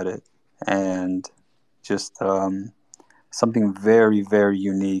look at it, and just something very, very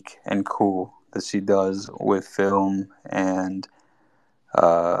unique and cool that she does with film and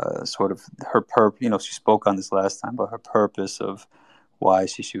sort of her you know, she spoke on this last time, but her purpose of why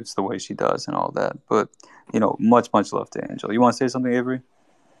she shoots the way she does and all that. But, you know, much love to Angel. You want to say something, Avery?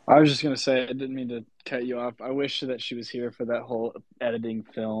 I was just gonna say, I didn't mean to cut you off. I wish that she was here for that whole editing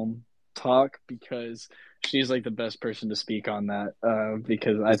film talk because she's like the best person to speak on that.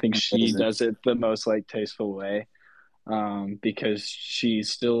 Because I She's think she amazing. does it the most like tasteful way. Because she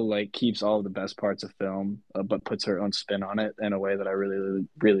still like keeps all of the best parts of film, but puts her own spin on it in a way that I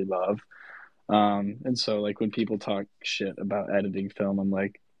really love. And so like when people talk shit about editing film, I'm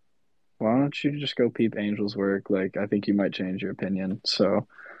like, why don't you just go peep Angel's work? Like, I think you might change your opinion. So.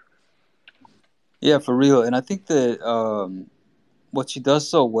 Yeah, for real. And I think that what she does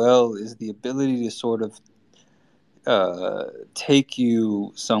so well is the ability to sort of take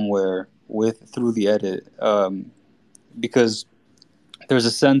you somewhere with through the edit, because there's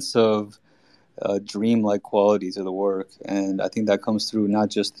a sense of dreamlike quality to the work, and I think that comes through not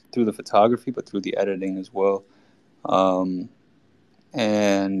just through the photography but through the editing as well. Um,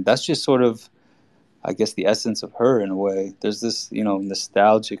 and that's just sort of, I guess, the essence of her in a way. There's this, you know,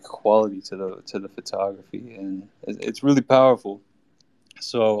 nostalgic quality to the photography, and it's really powerful.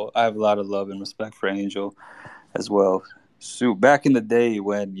 So I have a lot of love and respect for Angel as well. So back in the day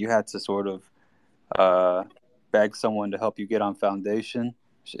when you had to sort of uh, beg someone to help you get on foundation,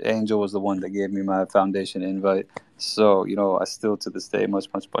 Angel was the one that gave me my foundation invite. So, you know, I still to this day much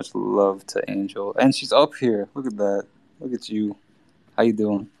love to Angel, and she's up here. Look at that. Look at you. How you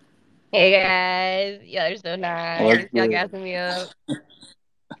doing? Hey guys, y'all are so What's nice. Y'all good? gassing me up.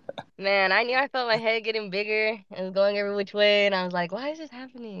 Man, I knew I felt my head getting bigger and going every which way, and I was like, why is this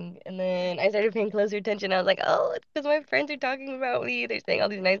happening? And then I started paying closer attention. I was like, oh, it's because my friends are talking about me. They're saying all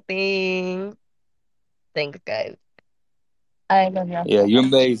these nice things. Thanks, guys. I love y'all Yeah, so you're much.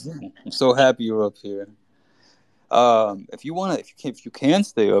 amazing. I'm so happy you're up here. If you wanna, if you can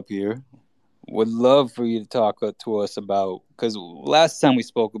stay up here, would love for you to talk to us about, because last time we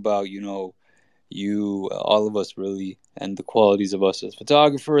spoke about, you know, you, all of us really, and the qualities of us as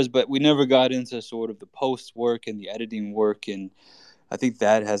photographers, but we never got into sort of the post work and the editing work. And I think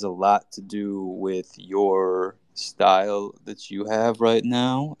that has a lot to do with your style that you have right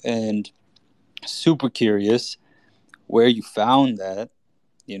now. And super curious where you found that,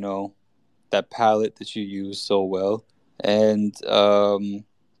 you know, that palette that you use so well, and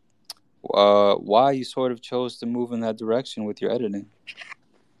why you sort of chose to move in that direction with your editing,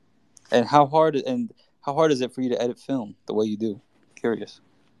 and how hard is it for you to edit film the way you do? Curious.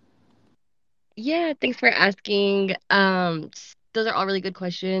 Yeah, thanks for asking. Those are all really good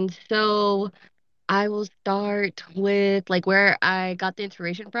questions. So I will start with like where I got the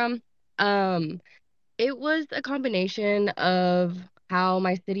inspiration from. Um, it was a combination of how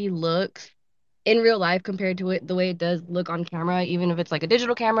my city looks in real life compared to it the way it does look on camera, even if it's like a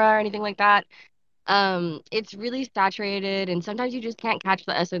digital camera or anything like that. It's really saturated, and sometimes you just can't catch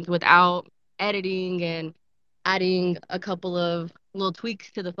the essence without editing and adding a couple of little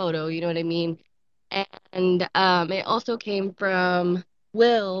tweaks to the photo, you know what I mean? And it also came from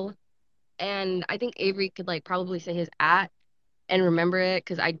Will, and I think Avery could like probably say his at and remember it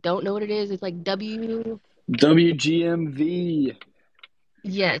because I don't know what it is. It's like W. WGMV.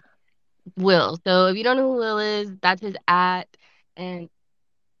 Yes, Will. So if you don't know who Will is, that's his at, and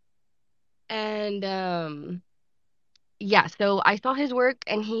and yeah. So I saw his work,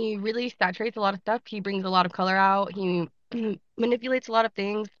 and he really saturates a lot of stuff. He brings a lot of color out. He manipulates a lot of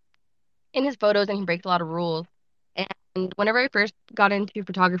things in his photos, and he breaks a lot of rules. And whenever I first got into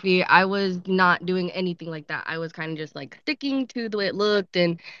photography, I was not doing anything like that. I was kind of just like sticking to the way it looked,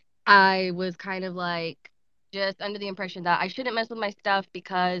 and I was kind of like just under the impression that I shouldn't mess with my stuff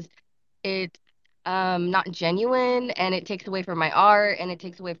because it's not genuine and it takes away from my art and it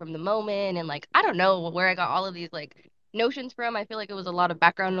takes away from the moment, and like I don't know where I got all of these like notions from. I feel like it was a lot of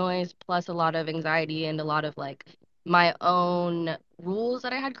background noise plus a lot of anxiety and a lot of like my own rules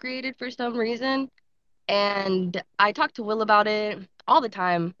that I had created for some reason. And I talked to Will about it all the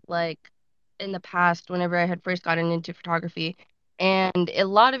time, like in the past, whenever I had first gotten into photography. And a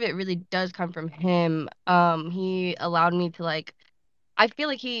lot of it really does come from him. He allowed me to like, I feel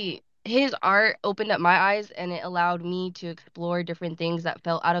like his art opened up my eyes and it allowed me to explore different things that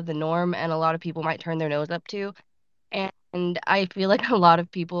felt out of the norm and a lot of people might turn their nose up to. And I feel like a lot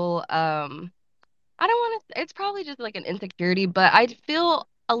of people, I don't want to. It's probably just like an insecurity, but I feel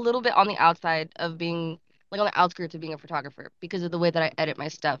a little bit on the outside of being like on the outskirts of being a photographer because of the way that I edit my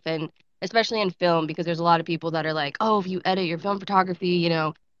stuff, and especially in film because there's a lot of people that are like, oh, if you edit your film photography,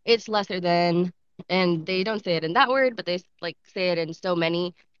 it's lesser than, and they don't say it in that word, but they like say it in so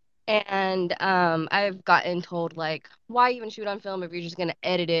many. And I've gotten told like, why even shoot on film if you're just gonna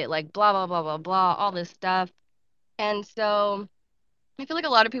edit it, like blah blah blah blah blah, all this stuff. And so I feel like a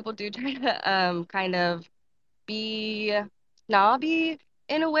lot of people do try to kind of be snobby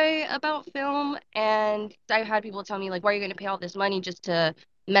in a way about film. And I've had people tell me, like, why are you going to pay all this money just to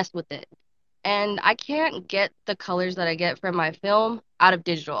mess with it? And I can't get the colors that I get from my film out of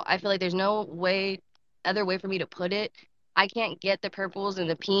digital. I feel like there's no other way for me to put it. I can't get the purples and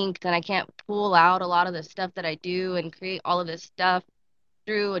the pinks, and I can't pull out a lot of the stuff that I do and create all of this stuff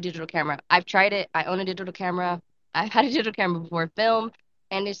through a digital camera. I've tried it. I own a digital camera. I've had a digital camera before film,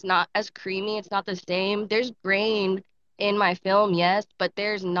 and it's not as creamy. It's not the same. There's grain in my film, yes, but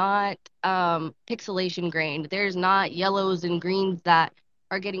there's not pixelation grain. There's not yellows and greens that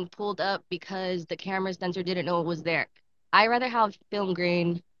are getting pulled up because the camera sensor didn't know it was there. I rather have film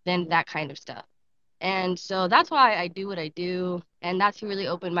grain than that kind of stuff. And so that's why I do what I do, and that's really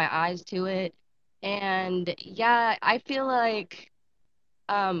opened my eyes to it. And yeah, I feel like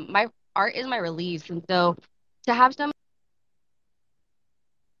my art is my release, and so to have somebody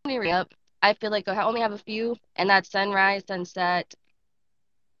ring up, I feel like I only have a few, and that's sunrise, sunset.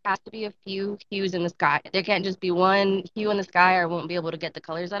 Has to be a few hues in the sky. There can't just be one hue in the sky, or I won't be able to get the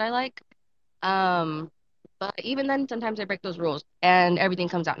colors that I like. um but even then sometimes I break those rules and everything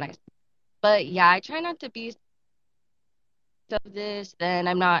comes out nice. But yeah, I try not to be of this, then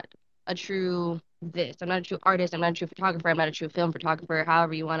I'm not a true this. I'm not a true artist, I'm not a true photographer, I'm not a true film photographer,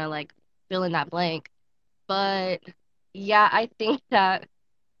 however you want to like fill in that blank. But yeah, I think that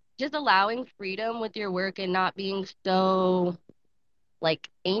just allowing freedom with your work and not being so like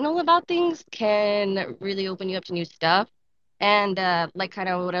anal about things can really open you up to new stuff. And like kind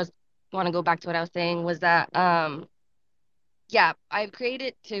of what I was want to go back to what I was saying was that yeah, I've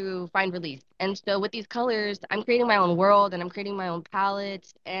created to find release. And so with these colors, I'm creating my own world and I'm creating my own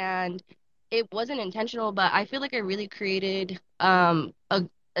palettes. And it wasn't intentional, but I feel like I really created a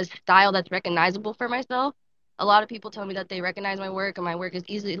style that's recognizable for myself. A lot of people tell me that they recognize my work and my work is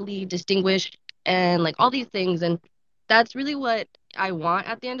easily distinguished and like all these things. And that's really what I want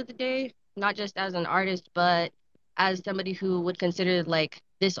at the end of the day, not just as an artist, but as somebody who would consider like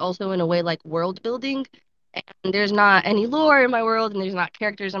this also in a way like world building. And there's not any lore in my world and there's not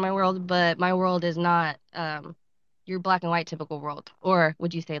characters in my world, but my world is not your black and white typical world. Or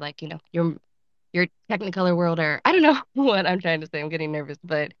would you say like, your Technicolor world, or I don't know what I'm trying to say. I'm getting nervous,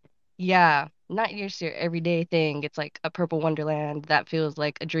 but yeah, not just your everyday thing. It's like a purple wonderland that feels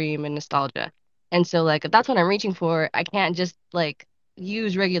like a dream and nostalgia. And so like if that's what I'm reaching for, I can't just like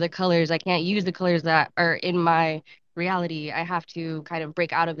use regular colors. I can't use the colors that are in my reality. I have to kind of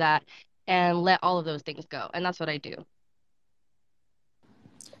break out of that and let all of those things go. And that's what I do.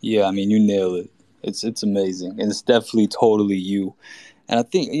 Yeah, I mean, you nail it. It's amazing, and it's definitely totally you. And I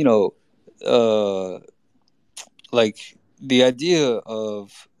think uh, like the idea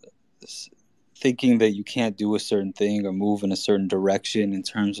of thinking that you can't do a certain thing or move in a certain direction in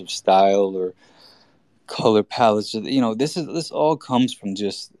terms of style or color palettes. This all comes from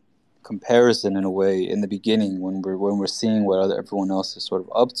just comparison in a way in the beginning when we're seeing what everyone else is sort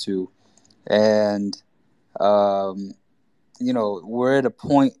of up to, and um, we're at a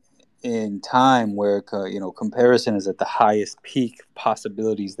point in time where comparison is at the highest peak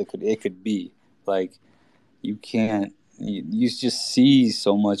possibilities that it could be. Like you can't you just see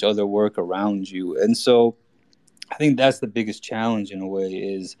so much other work around you, and so I think that's the biggest challenge in a way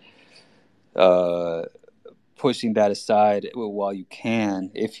is uh, pushing that aside while you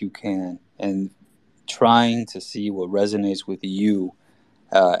can, if you can, and trying to see what resonates with you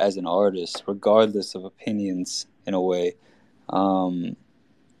as an artist, regardless of opinions in a way. Um,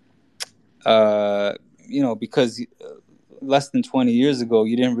 uh, because less than 20 years ago,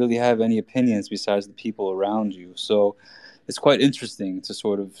 you didn't really have any opinions besides the people around you. So it's quite interesting to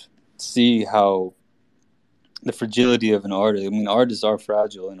sort of see how the fragility of an artist. I mean, artists are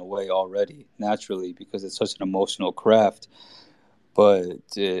fragile in a way already, naturally, because it's such an emotional craft. But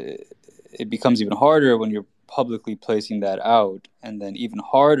it becomes even harder when you're publicly placing that out, and then even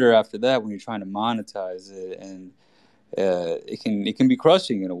harder after that when you're trying to monetize it, and it can be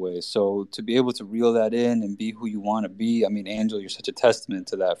crushing in a way. So to be able to reel that in and be who you want to be, I mean, Angel, you're such a testament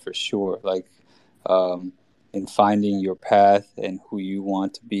to that for sure. Like um, in finding your path and who you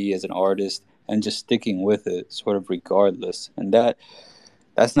want to be as an artist, and just sticking with it, sort of regardless. And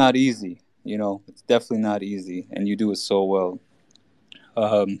that's not easy. It's definitely not easy, and you do it so well.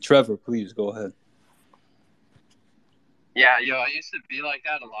 Trevor, please go ahead. Yeah, yo, I used to be like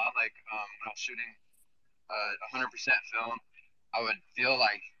that a lot. Like when I was shooting 100% film, I would feel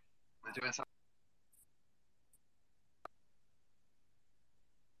like I was doing something.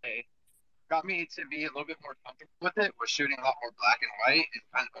 Got me to be a little bit more comfortable with it. Was shooting a lot more black and white and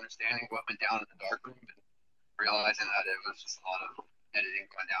kind of understanding what went down in the dark room and realizing that it was just a lot of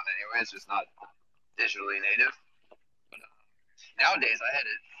editing going down anyways, just not digitally native. But nowadays, I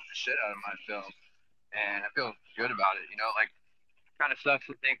edit the shit out of my film, and I feel good about it. Like kind of sucks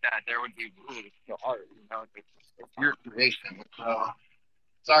to think that there would be rules to art. It's your creation. So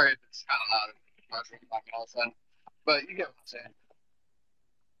sorry if it's kind of loud in my room talking all of a sudden, but you get what I'm saying.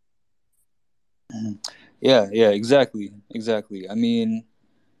 Yeah, exactly. I mean,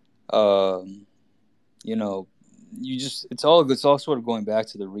 um, you know, it's all sort of going back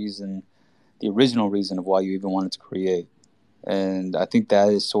to the original reason of why you even wanted to create. And I think that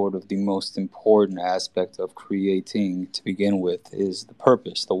is sort of the most important aspect of creating to begin with is the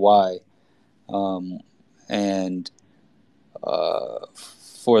purpose, the why. Um, and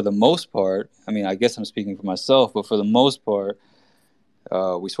for the most part, I mean, I guess I'm speaking for myself, but for the most part,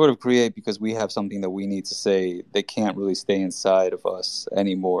 we sort of create because we have something that we need to say that can't really stay inside of us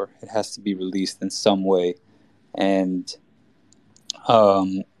anymore. It has to be released in some way. And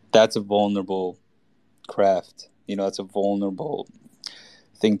that's a vulnerable craft. It's a vulnerable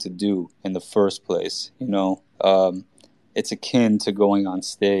thing to do in the first place. It's akin to going on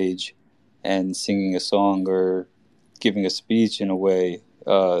stage and singing a song or giving a speech in a way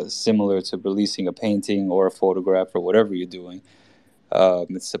similar to releasing a painting or a photograph or whatever you're doing.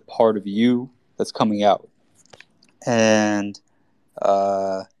 It's a part of you that's coming out. And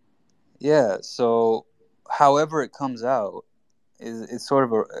yeah, so however it comes out, it's sort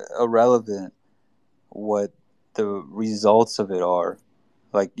of irrelevant what the results of it are.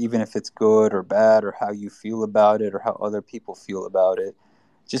 Like, even if it's good or bad, or how you feel about it, or how other people feel about it,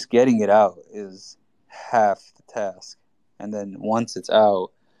 just getting it out is half the task. And then once it's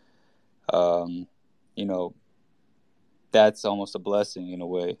out, um, you know, that's almost a blessing in a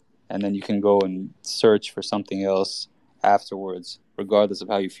way. And then you can go and search for something else afterwards, regardless of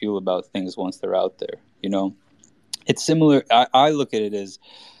how you feel about things once they're out there. It's similar. I look at it as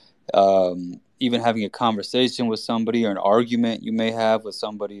even having a conversation with somebody, or an argument you may have with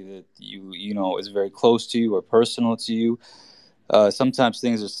somebody that you know is very close to you or personal to you. Sometimes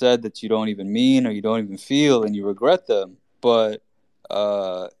things are said that you don't even mean or you don't even feel, and you regret them, but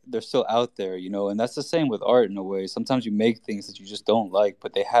they're still out there, you know. And that's the same with art in a way. Sometimes you make things that you just don't like,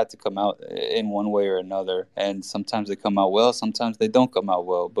 but they had to come out in one way or another. And sometimes they come out well, sometimes they don't come out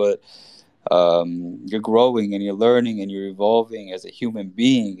well. But you're growing and you're learning and you're evolving as a human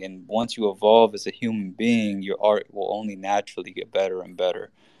being. And once you evolve as a human being, your art will only naturally get better and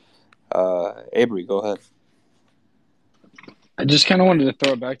better. Avery, go ahead. I just kind of wanted to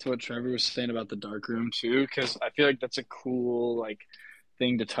throw it back to what Trevor was saying about the dark room too, because I feel like that's a cool like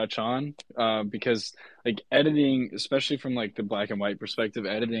thing to touch on. Because like editing, especially from like the black and white perspective,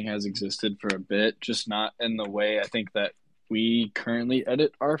 editing has existed for a bit, just not in the way I think that we currently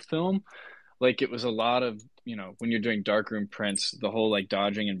edit our film. Like it was a lot of, you know, when you're doing darkroom prints, the whole like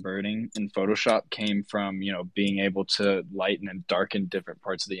dodging and burning in Photoshop came from, you know, being able to lighten and darken different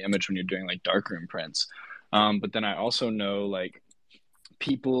parts of the image when you're doing like darkroom prints. But then I also know like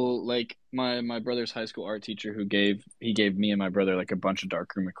people like my brother's high school art teacher who gave me and my brother like a bunch of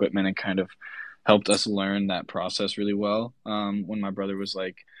darkroom equipment and kind of helped us learn that process really well. When my brother was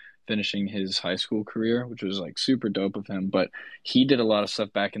like finishing his high school career, which was like super dope of him. But he did a lot of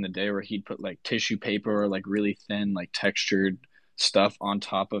stuff back in the day where he'd put like tissue paper or like really thin like textured stuff on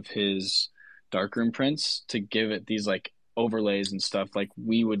top of his darkroom prints to give it these like overlays and stuff like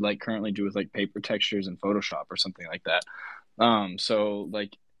we would like currently do with like paper textures in Photoshop or something like that. So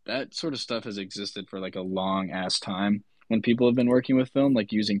like that sort of stuff has existed for like a long ass time when people have been working with film,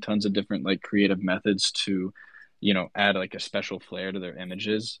 like using tons of different like creative methods to, you know, add like a special flair to their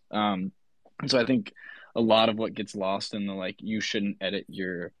images. And so I think a lot of what gets lost in the like you shouldn't edit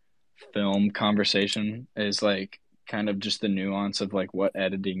your film conversation is like kind of just the nuance of like what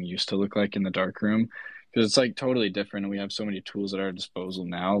editing used to look like in the dark room, because it's like totally different and we have so many tools at our disposal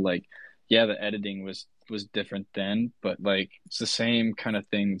now. Like yeah, the editing was different then, but like it's the same kind of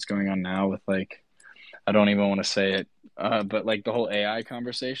thing that's going on now with like I don't even want to say it, but like the whole AI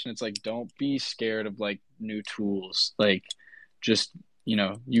conversation. It's like don't be scared of like new tools. Like just, you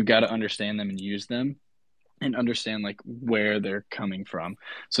know, you got to understand them and use them and understand like where they're coming from.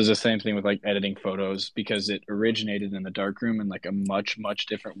 So it's the same thing with like editing photos because it originated in the darkroom in like a much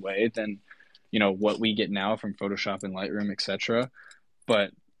different way than, you know, what we get now from Photoshop and Lightroom, etc. But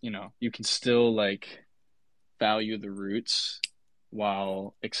you know, you can still like value the roots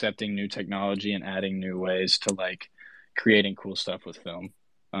while accepting new technology and adding new ways to like creating cool stuff with film.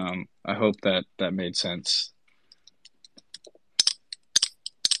 I hope that that made sense.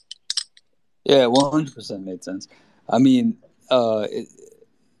 Yeah, 100% made sense. I mean,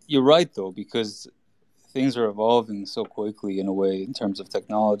 you're right though, because things are evolving so quickly in a way in terms of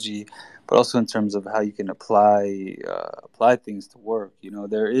technology, but also in terms of how you can apply things to work. You know,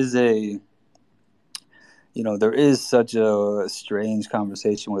 there is such a strange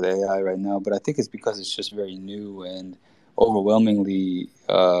conversation with AI right now, but I think it's because it's just very new and overwhelmingly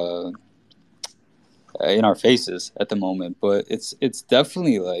in our faces at the moment. But it's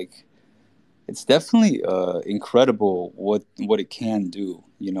definitely incredible what it can do,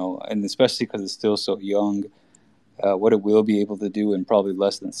 you know, and especially because it's still so young. What it will be able to do in probably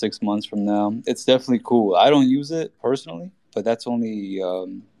less than 6 months from now, it's definitely cool. I don't use it personally, but that's only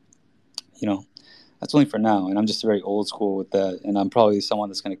you know that's only for now, and I'm just very old school with that, and I'm probably someone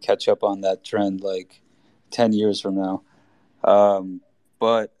that's going to catch up on that trend like 10 years from now.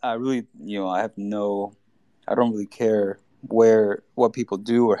 But I really, I don't really care what people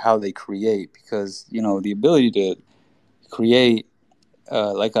do or how they create, because the ability to create,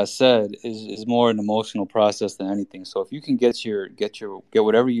 like I said, is more an emotional process than anything. So if you can get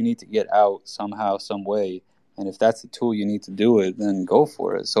whatever you need to get out somehow, some way, and if that's the tool you need to do it, then go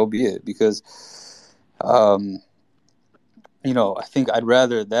for it. So be it. Because um, I think I'd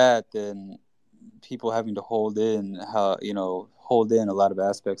rather that than people having to hold in a lot of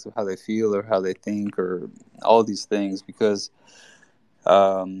aspects of how they feel or how they think or all these things, because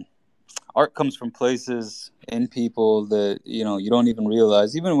um, art comes from places in people that you don't even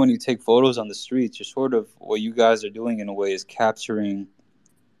realize. Even when you take photos on the streets, you're sort of, what you guys are doing in a way is capturing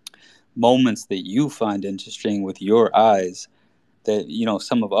moments that you find interesting with your eyes that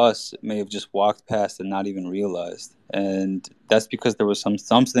some of us may have just walked past and not even realized. And that's because there was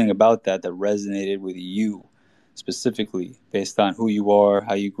something about that that resonated with you specifically, based on who you are,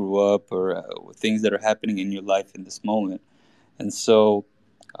 how you grew up, or things that are happening in your life in this moment. And so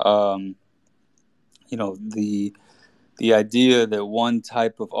um, the idea that one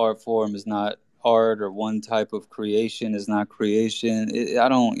type of art form is not art or one type of creation is not creation. I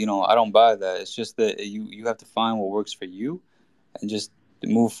don't buy that. It's just that you have to find what works for you and just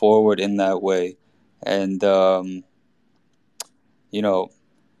move forward in that way. And you know,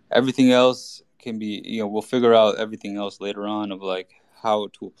 everything else can be, we'll figure out everything else later on of like how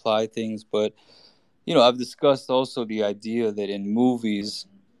to apply things. But I've discussed also the idea that in movies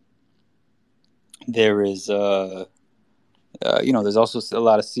there is there's also a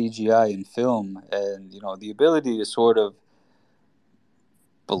lot of CGI in film, and the ability to sort of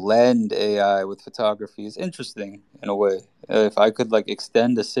blend AI with photography is interesting in a way. If I could like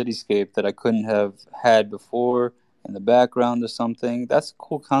extend a cityscape that I couldn't have had before in the background or something, that's a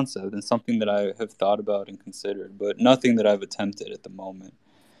cool concept and something that I have thought about and considered, but nothing that I've attempted at the moment.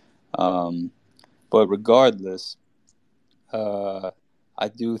 Um, but regardless, I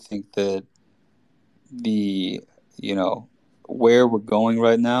do think that the where we're going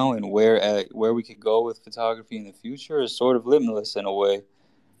right now and where we could go with photography in the future is sort of limitless in a way.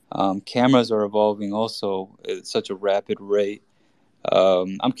 Cameras are evolving also at such a rapid rate.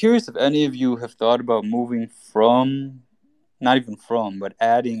 I'm curious if any of you have thought about moving from, not even from, but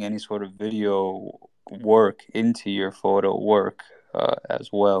adding any sort of video work into your photo work as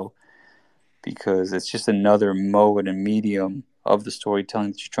well, because it's just another mode and medium of the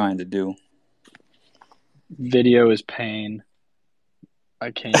storytelling that you're trying to do. Video is pain. I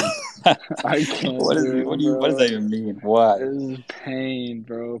can't. I can't do it, What does bro. that even mean? Why? This is pain,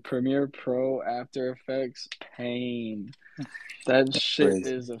 bro. Premiere Pro, After Effects, pain. That shit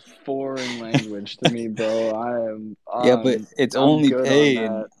Crazy. is a foreign language to me, bro. Yeah, but it's I'm only good on pain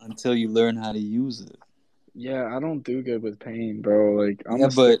that. until you learn how to use it. Yeah, I don't do good with pain, bro. Like Yeah,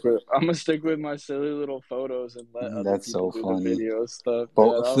 but I'm gonna stick with my silly little photos and let other that's people so do the funny. video stuff, man.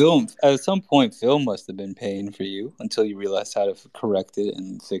 But film, at some point, film must have been pain for you until you realized how to correct it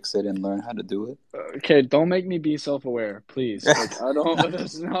and fix it and learn how to do Okay, don't make me be self-aware, please. it. Like I don't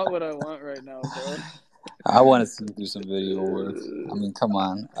that's not what I want right now, bro. I want to see you do some video work. I mean, come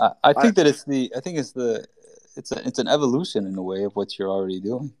on. I I think that it's an evolution in a way of what you're already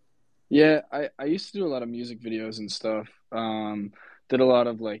doing. Yeah, I used to do a lot of music videos and stuff. Did a lot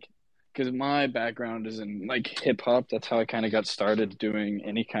of like, because my background is in like hip hop. That's how I kind of got started doing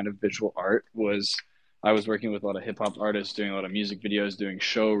any kind of visual art. Was I was working with a lot of hip hop artists, doing a lot of music videos, doing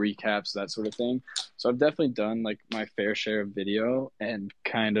show recaps, that sort of thing. So I've definitely done like my fair share of video, and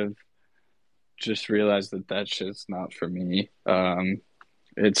kind of just realized that that shit's not for me.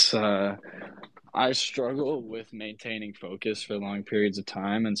 It's I struggle with maintaining focus for long periods of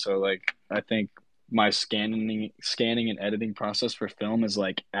time, and so like I think my scanning and editing process for film is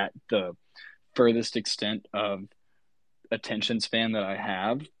like at the furthest extent of attention span that I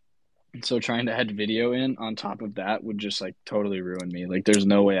have. And so trying to add video in on top of that would just like totally ruin me. Like there's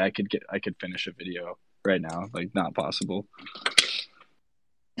no way I could finish a video right now. Like not possible.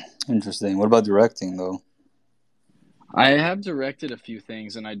 Interesting. What about directing though? I have directed a few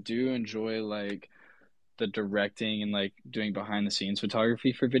things and I do enjoy like the directing and like doing behind the scenes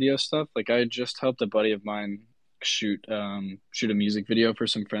photography for video stuff. Like I just helped a buddy of mine shoot a music video for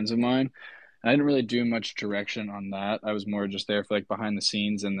some friends of mine. I didn't really do much direction on that. I was more just there for like behind the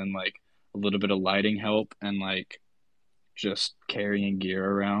scenes and then like a little bit of lighting help and like just carrying gear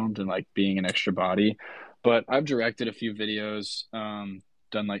around and like being an extra body. But I've directed a few videos,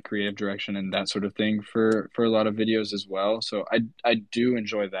 done like creative direction and that sort of thing for a lot of videos as well. So I do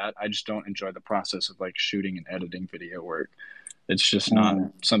enjoy that. I just don't enjoy the process of like shooting and editing video work. It's just not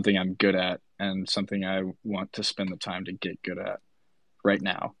Mm, something I'm good at and something I want to spend the time to get good at right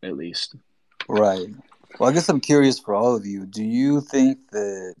now, at least. right. Well, I guess I'm curious for all of you. Do you think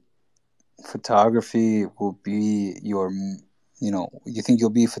that photography will be you think you'll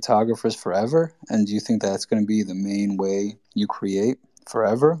be photographers forever? And do you think that's going to be the main way you create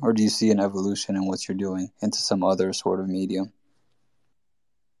forever? Or do you see an evolution in what you're doing into some other sort of medium?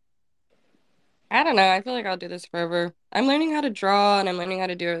 I don't know. I feel like I'll do this forever. I'm learning how to draw and I'm learning how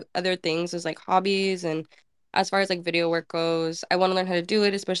to do other things as like hobbies. And as far as like video work goes, I want to learn how to do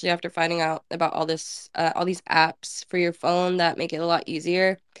it, especially after finding out about all these apps for your phone that make it a lot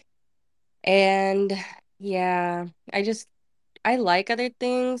easier. And yeah, I like other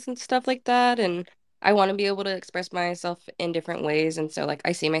things and stuff like that. And I want to be able to express myself in different ways. And so like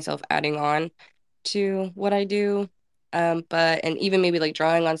I see myself adding on to what I do. And even maybe like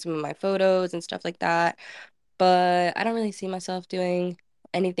drawing on some of my photos and stuff like that. But I don't really see myself doing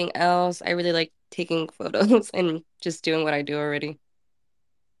anything else. I really like taking photos and just doing what I do already.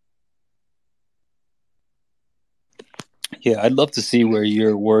 Yeah, I'd love to see where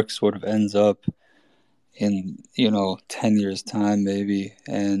your work sort of ends up in 10 years time maybe.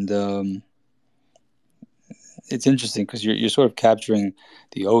 And it's interesting because you're sort of capturing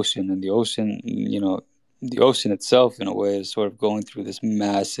the ocean, and the ocean, the ocean itself in a way is sort of going through this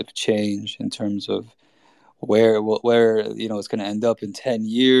massive change in terms of where it's going to end up in 10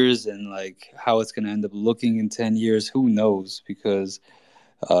 years, and like how it's going to end up looking in 10 years. Who knows? Because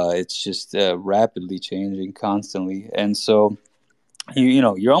it's just rapidly changing constantly. And so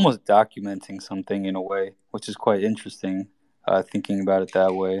you're almost documenting something in a way, which is quite interesting, thinking about it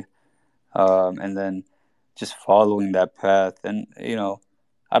that way. And then just following that path. And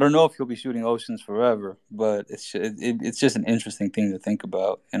I don't know if you'll be shooting oceans forever, but it's just an interesting thing to think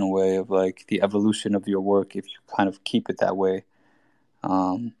about in a way of like the evolution of your work if you kind of keep it that way,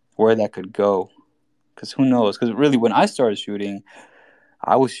 where that could go. Because who knows? Because really, when I started shooting,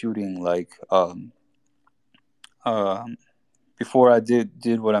 I was shooting like um, before I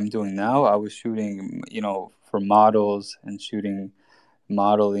did what I'm doing now. I was shooting, for models and shooting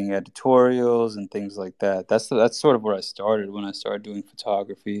modeling editorials and things like that. That's sort of where I started when I started doing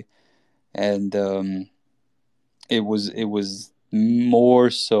photography, and it was more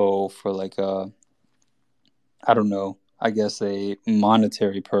so for like a, I don't know, I guess a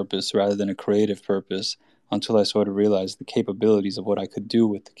monetary purpose rather than a creative purpose, until I sort of realized the capabilities of what I could do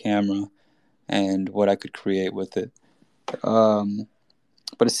with the camera and what I could create with it. Um,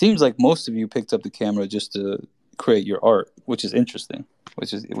 but it seems like most of you picked up the camera just to create your art, which is interesting,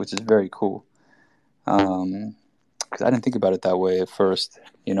 which is very cool. Because I didn't think about it that way at first,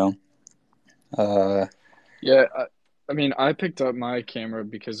 you know. Uh, Yeah, I mean, I picked up my camera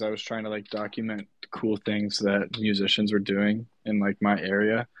because I was trying to like document cool things that musicians were doing in like my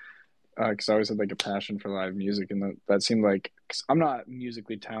area. Because I always had like a passion for live music, and that seemed like, cause I'm not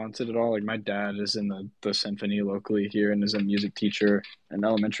musically talented at all. Like my dad is in the symphony locally here and is a music teacher in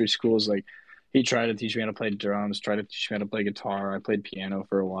elementary schools. Like he tried to teach me how to play drums, tried to teach me how to play guitar. I played piano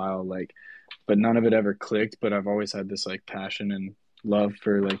for a while, like, but none of it ever clicked. But I've always had this like passion and love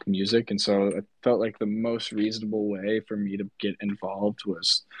for like music, and so it felt like the most reasonable way for me to get involved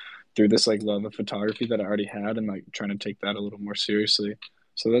was through this like love of photography that I already had, and like trying to take that a little more seriously.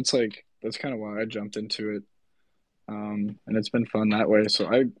 So that's kind of why I jumped into it, and it's been fun that way. So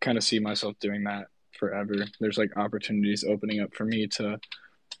I kind of see myself doing that forever. There's like opportunities opening up for me to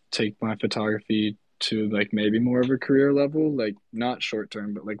take my photography to like maybe more of a career level, like not short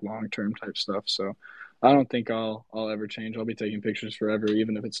term, but like long term type stuff. So I don't think I'll ever change. I'll be taking pictures forever,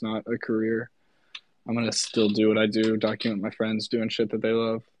 even if it's not a career. I'm gonna still do what I do, document my friends doing shit that they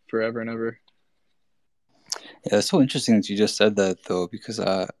love forever and ever. yeah, it's so interesting that you just said that though, because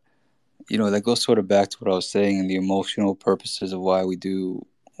that goes sort of back to what I was saying and the emotional purposes of why we do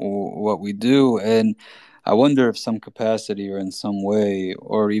what we do. And I wonder if some capacity or in some way,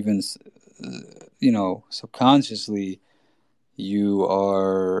 or even, subconsciously, you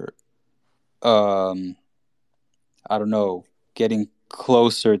are, um, I don't know, getting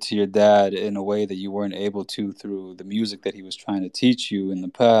closer to your dad in a way that you weren't able to through the music that he was trying to teach you in the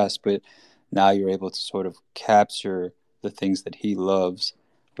past, but now you're able to sort of capture the things that he loves,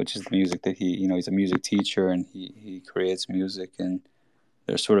 which is the music that he's a music teacher and he creates music, and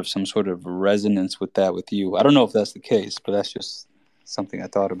there's sort of some sort of resonance with that with you. I don't know if that's the case, but that's just something I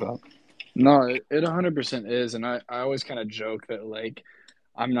thought about. No, it 100% is. And I always kind of joke that, like,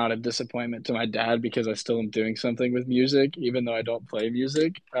 I'm not a disappointment to my dad because I still am doing something with music, even though I don't play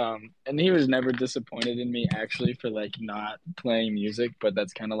music. And he was never disappointed in me actually for, like, not playing music. But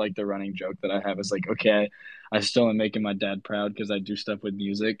that's kind of like the running joke that I have is like, okay, I still am making my dad proud because I do stuff with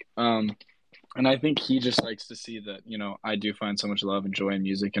music. And I think he just likes to see that, I do find so much love and joy in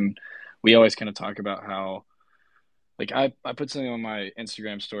music. And we always kind of talk about how, like I put something on my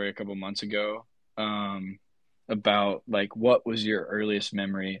Instagram story a couple months ago, about like what was your earliest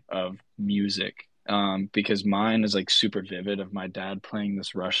memory of music? Because mine is like super vivid of my dad playing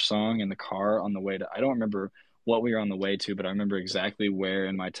this Rush song in the car on the way to, I don't remember what we were on the way to, but I remember exactly where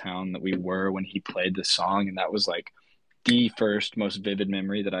in my town that we were when he played this song, and that was like the first most vivid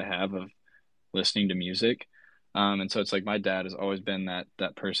memory that I have of listening to music. And so it's like my dad has always been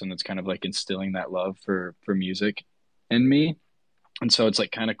that person that's kind of like instilling that love for music in me. And so it's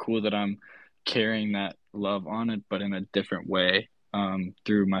like kind of cool that I'm carrying that love on it, but in a different way,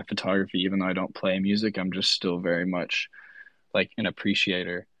 through my photography. Even though I don't play music, I'm just still very much like an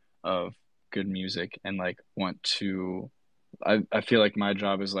appreciator of good music and like want to. I feel like my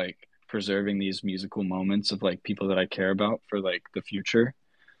job is like preserving these musical moments of like people that I care about for like the future.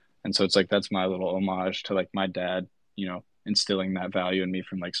 And so it's like that's my little homage to like my dad, instilling that value in me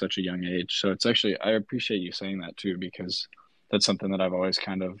from like such a young age. So it's actually, I appreciate you saying that too, because that's something that I've always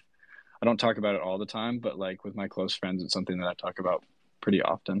kind of, I don't talk about it all the time, but like with my close friends, it's something that I talk about pretty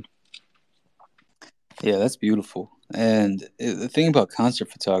often. Yeah, that's beautiful. And the thing about concert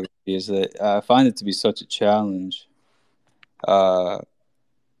photography is that I find it to be such a challenge, uh,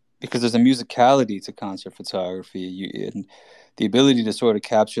 because there's a musicality to concert photography, and the ability to sort of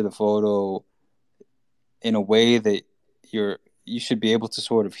capture the photo in a way that you should be able to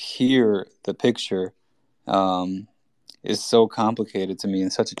sort of hear the picture, um, is so complicated to me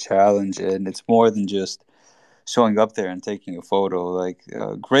and such a challenge. And it's more than just showing up there and taking a photo. Like,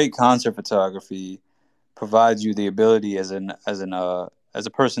 great concert photography provides you the ability as a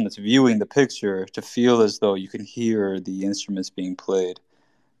person that's viewing the picture to feel as though you can hear the instruments being played.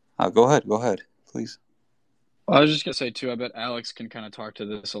 Go ahead, please. Well, I was just gonna say too, I bet Alex can kind of talk to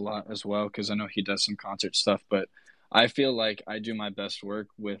this a lot as well because I know he does some concert stuff, but I feel like I do my best work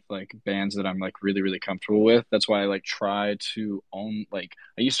with like bands that I'm like really, really comfortable with. That's why I like try to own like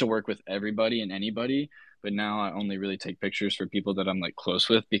I used to work with everybody and anybody, but now I only really take pictures for people that I'm like close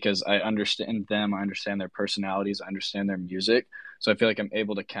with because I understand them, I understand their personalities, I understand their music. So I feel like I'm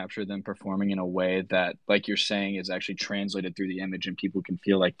able to capture them performing in a way that, like you're saying, is actually translated through the image and people can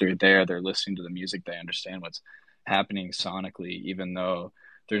feel like they're there, they're listening to the music, they understand what's happening sonically, even though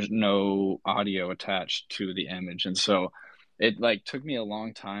there's no audio attached to the image. And so it like took me a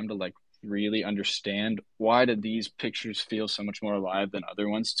long time to like really understand why did these pictures feel so much more alive than other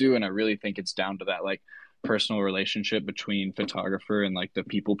ones do. And I really think it's down to that like personal relationship between photographer and like the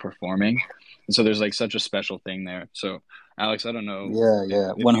people performing. And so there's like such a special thing there. So Alex, I don't know Yeah,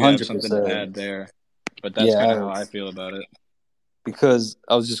 yeah, if one you have hundred something to percent. add there, but that's Yeah, kind of how I Alex. feel about it. Because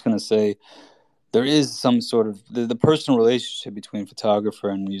I was just gonna say there is some sort of the personal relationship between photographer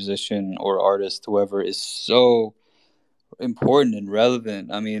and musician or artist, whoever, is so important and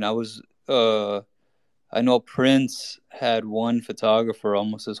relevant. I mean, I know Prince had one photographer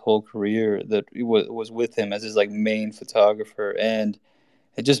almost his whole career that was with him as his like main photographer, and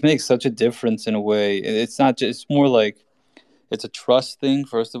it just makes such a difference in a way. It's not just, it's more like it's a trust thing,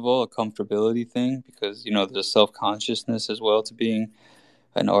 first of all, a comfortability thing, because there's a self-consciousness as well to being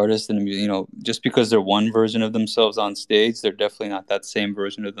an artist. And just because they're one version of themselves on stage, they're definitely not that same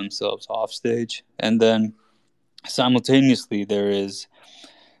version of themselves off stage. And then simultaneously there is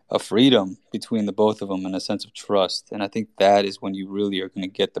a freedom between the both of them and a sense of trust. And I think that is when you really are going to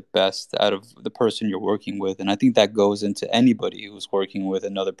get the best out of the person you're working with. And I think that goes into anybody who's working with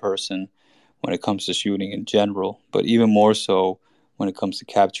another person when it comes to shooting in general, but even more so when it comes to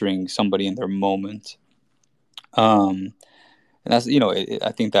capturing somebody in their moment. um, and that's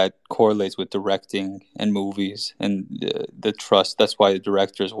I think that correlates with directing and movies and the trust. That's why the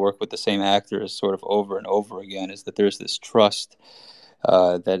directors work with the same actors sort of over and over again, is that there's this trust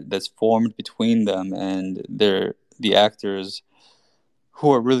that's formed between them, and they're the actors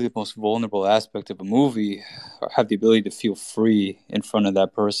who are really the most vulnerable aspect of a movie have the ability to feel free in front of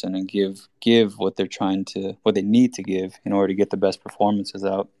that person and give what they need to give in order to get the best performances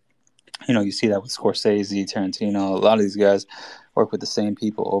out. You see that with Scorsese, Tarantino. A lot of these guys work with the same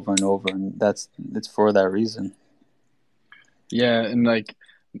people over and over, and it's for that reason. Yeah, and like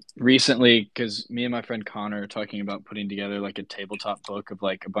recently, because me and my friend Connor are talking about putting together like a tabletop book of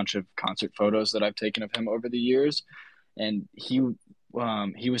like a bunch of concert photos that I've taken of him over the years, and he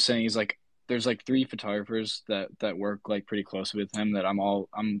was saying he's like there's like three photographers that work like pretty close with him that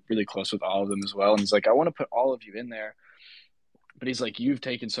I'm really close with all of them as well, and he's like I want to put all of you in there, but he's like, you've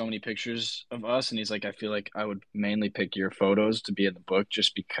taken so many pictures of us, and he's like, I feel like I would mainly pick your photos to be in the book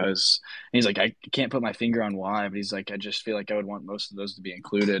just because. And he's like, I can't put my finger on why, but he's like, I just feel like I would want most of those to be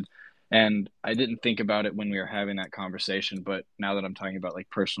included. And I didn't think about it when we were having that conversation, but now that I'm talking about like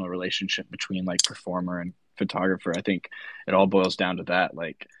personal relationship between like performer and photographer, I think it all boils down to that.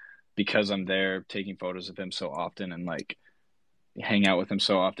 Like, because I'm there taking photos of him so often and like hang out with him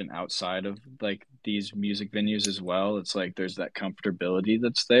so often outside of like these music venues as well, it's like there's that comfortability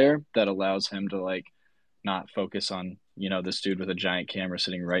that's there that allows him to like not focus on this dude with a giant camera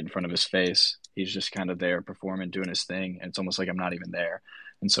sitting right in front of his face. He's just kind of there performing, doing his thing, and it's almost like I'm not even there.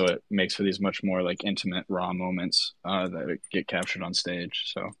 And so it makes for these much more like intimate raw moments that get captured on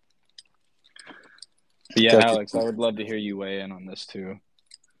stage. So but yeah, Alex, I Definitely. would love to hear you weigh in on this too.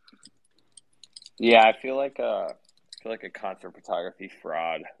 Yeah, I feel like a concert photography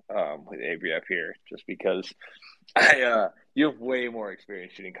fraud with Avery up here, just because you have way more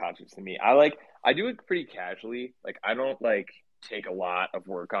experience shooting concerts than me. I do it pretty casually. Like I don't like take a lot of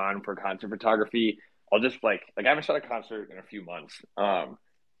work on for concert photography. I'll just like I haven't shot a concert in a few months.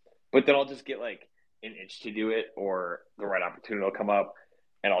 But then I'll just get like an itch to do it, or the right opportunity will come up,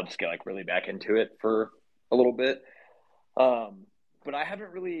 and I'll just get like really back into it for a little bit. Um, but I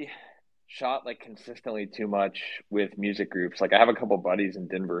haven't really shot like consistently too much with music groups. Like I have a couple buddies in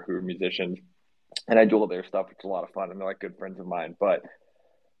Denver who are musicians, and I do all their stuff. It's a lot of fun, and they're like good friends of mine. But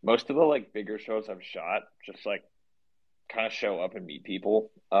most of the like bigger shows I've shot, just like kind of show up and meet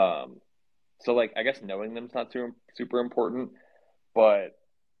people. So like I guess knowing them's not too super important, but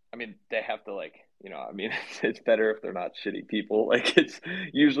I mean they have to like I mean it's better if they're not shitty people. Like it's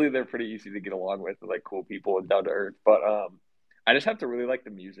usually they're pretty easy to get along with, like cool people and down to earth. But I just have to really like the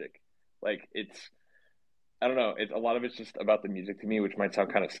music. Like it's I don't know. It's a lot of it's just about the music to me, which might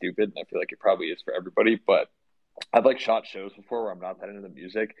sound kind of stupid. And I feel like it probably is for everybody, but I've like shot shows before where I'm not that into the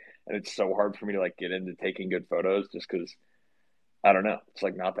music, and it's so hard for me to like get into taking good photos just because I don't know. It's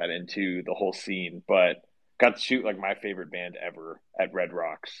like not that into the whole scene, but got to shoot like my favorite band ever at Red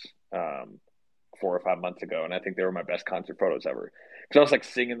Rocks 4 or 5 months ago, and I think they were my best concert photos ever because I was like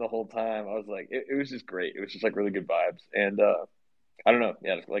singing the whole time. I was like, it was just great. It was just like really good vibes, and I don't know,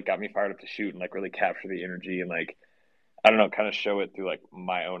 yeah, it like got me fired up to shoot and like really capture the energy and like I don't know, kind of show it through like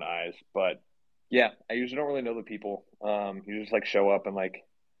my own eyes. But yeah, I usually don't really know the people. You just like show up and like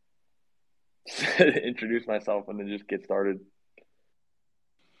introduce myself and then just get started.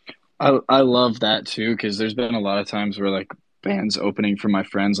 I love that too because there's been a lot of times where like bands opening for my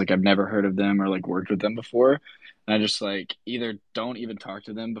friends, like I've never heard of them or like worked with them before. And I just like either don't even talk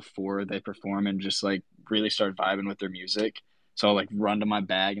to them before they perform and just like really start vibing with their music. So I'll like run to my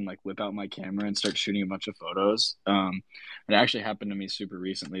bag and like whip out my camera and start shooting a bunch of photos. It actually happened to me super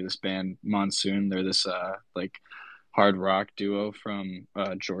recently. This band Monsoon, they're this like hard rock duo from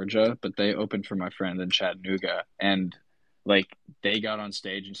Georgia, but they opened for my friend in Chattanooga, and like they got on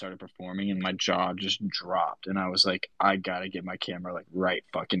stage and started performing, and my jaw just dropped, and I was like, I gotta get my camera like right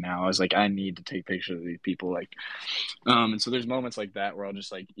fucking now. I was like, I need to take pictures of these people, like, and so there's moments like that where I'll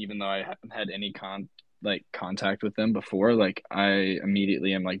just like, even though I haven't had any contact with them before, like I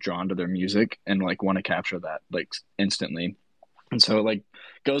immediately am like drawn to their music and like want to capture that like instantly. And so it like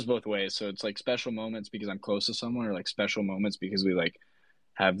goes both ways. So it's like special moments because I'm close to someone, or like special moments because we like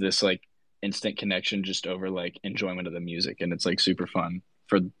have this like instant connection just over like enjoyment of the music. And it's like super fun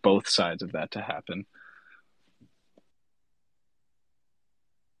for both sides of that to happen.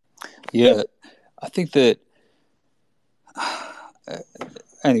 Yeah, I think that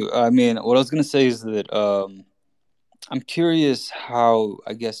anyway, I mean, what I was gonna say is that I'm curious how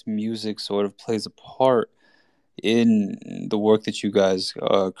I guess music sort of plays a part in the work that you guys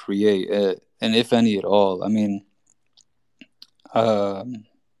create, and if any at all. I mean, um,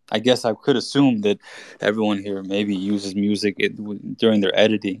 I guess I could assume that everyone here maybe uses music during their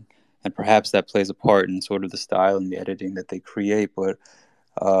editing, and perhaps that plays a part in sort of the style and the editing that they create. But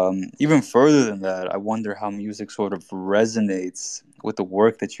even further than that, I wonder how music sort of resonates with the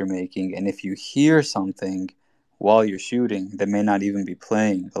work that you're making, and if you hear something while you're shooting that may not even be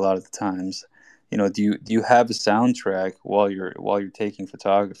playing a lot of the times. Do you have a soundtrack while you're taking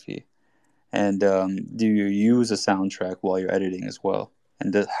photography? And do you use a soundtrack while you're editing as well?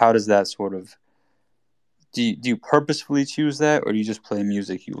 And how does that sort of do you purposefully choose that, or do you just play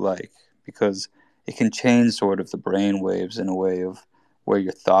music you like? Because it can change sort of the brain waves in a way of where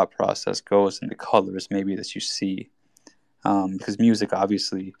your thought process goes and the colors maybe that you see. Because music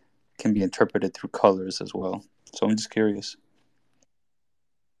obviously can be interpreted through colors as well. So I'm just curious.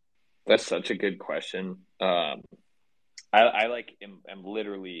 That's such a good question. I like am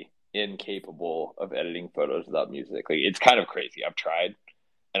literally incapable of editing photos without music. Like it's kind of crazy. I've tried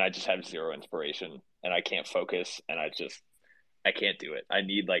and I just have zero inspiration and I can't focus and I can't do it. I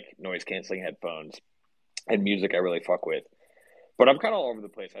need like noise canceling headphones and music I really fuck with. But I'm kind of all over the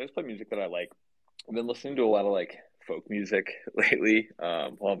place. I just play music that I like. I've been listening to a lot of like folk music lately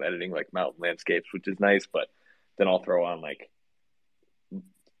while I'm editing like mountain landscapes, which is nice. But then I'll throw on like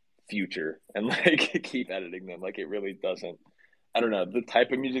Future and like keep editing them. Like it really doesn't. I don't know. The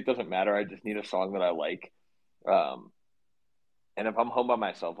type of music doesn't matter. I just need a song that I like. Um, and if I'm home by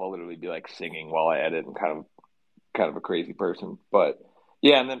myself, I'll literally be like singing while I edit and kind of a crazy person. But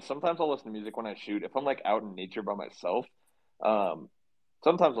yeah, and then sometimes I'll listen to music when I shoot. If I'm like out in nature by myself, um,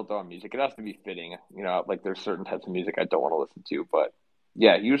 sometimes I'll throw on music. It has to be fitting, like there's certain types of music I don't want to listen to. But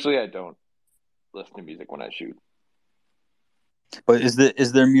yeah, usually I don't listen to music when I shoot. But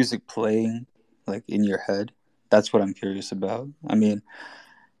is there music playing like in your head? That's what I'm curious about. I mean,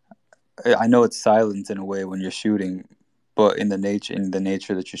 I know it's silent in a way when you're shooting, but in the nature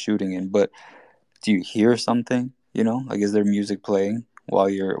that you're shooting in. But do you hear something? Like is there music playing while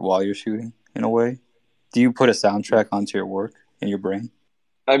you're shooting in a way? Do you put a soundtrack onto your work in your brain?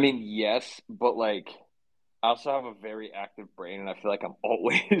 I mean, yes, but like I also have a very active brain, and I feel like I'm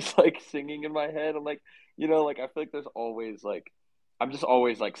always like singing in my head. I'm like, like I feel like there's always like I'm just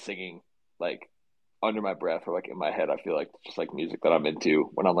always like singing like under my breath or like in my head. I feel like just like music that I'm into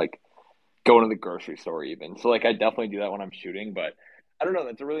when I'm like going to the grocery store even. So like I definitely do that when I'm shooting, but I don't know.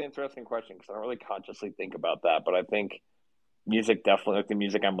 That's a really interesting question because I don't really consciously think about that. But I think music definitely, like the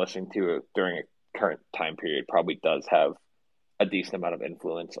music I'm listening to during a current time period, probably does have a decent amount of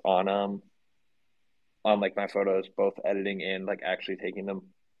influence on like my photos, both editing and like actually taking them.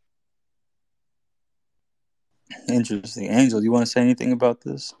 Interesting. Angel, do you want to say anything about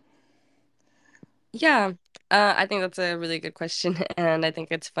this? Yeah, I think that's a really good question, and I think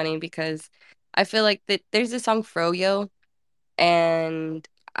it's funny because I feel like that there's this song Froyo, and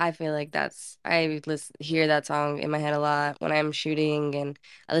I feel like hear that song in my head a lot when I'm shooting, and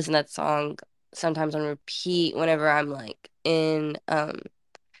I listen to that song sometimes on repeat whenever I'm like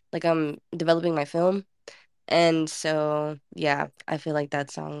I'm developing my film. And so, yeah, I feel like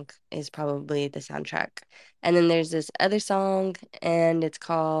that song is probably the soundtrack. And then there's this other song, and it's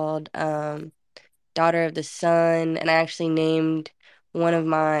called Daughter of the Sun. And I actually named one of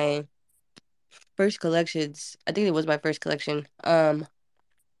my first collections. I think it was my first collection.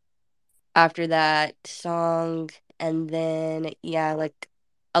 After that song, and then yeah, like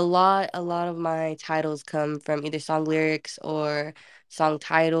a lot of my titles come from either song lyrics or song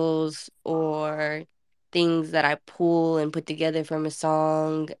titles or things that I pull and put together from a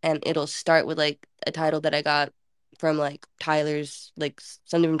song, and it'll start with like a title that I got from like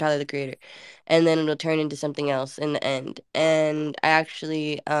something from Tyler the Creator, and then it'll turn into something else in the end. And I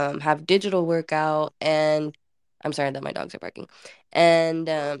actually have digital workout, and I'm sorry that my dogs are barking, and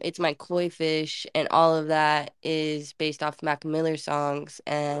it's my koi fish, and all of that is based off Mac Miller songs,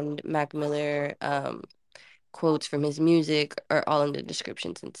 and Mac Miller quotes from his music are all in the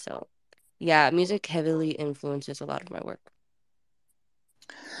descriptions. And so yeah, music heavily influences a lot of my work.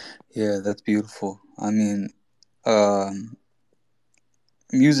 Yeah, that's beautiful. I mean, um,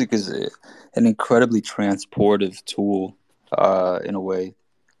 music is an incredibly transportive tool in a way.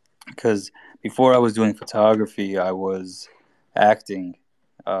 Because before I was doing photography, I was acting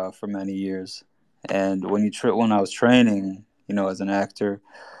for many years. And when I was training, as an actor,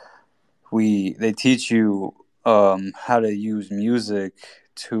 they teach you how to use music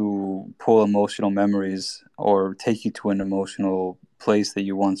to pull emotional memories or take you to an emotional place that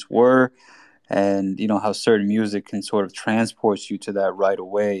you once were, and how certain music can sort of transport you to that right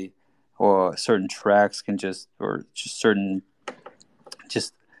away, or certain tracks can just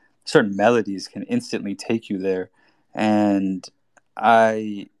certain melodies can instantly take you there. And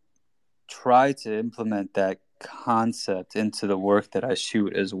I try to implement that concept into the work that I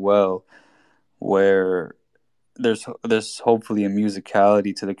shoot as well, where there's hopefully a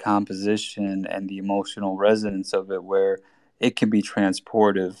musicality to the composition and the emotional resonance of it, where it can be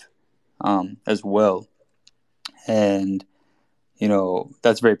transportive as well. And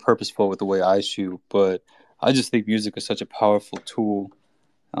that's very purposeful with the way I shoot. But I just think music is such a powerful tool.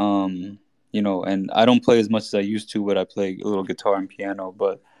 And I don't play as much as I used to, but I play a little guitar and piano.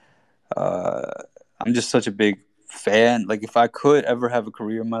 But uh, I'm just such a big fan. Like, if I could ever have a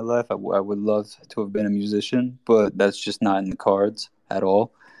career in my life, I would love to have been a musician, but that's just not in the cards at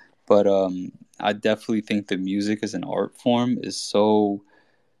all. But I definitely think that music as an art form is so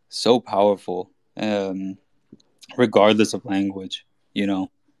powerful, regardless of language. You know,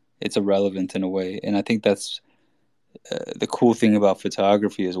 it's irrelevant in a way, and I think that's the cool thing about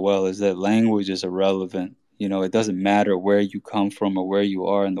photography as well, is that language is irrelevant. It doesn't matter where you come from or where you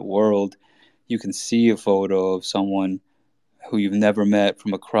are in the world. You can see a photo of someone who you've never met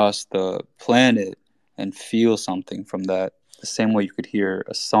from across the planet and feel something from that. The same way you could hear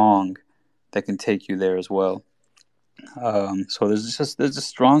a song that can take you there as well. So there's a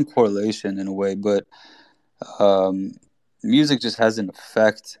strong correlation in a way, but um, music just has an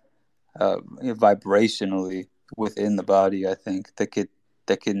effect vibrationally within the body. I think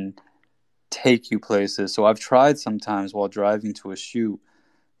that can take you places. So I've tried sometimes while driving to a shoot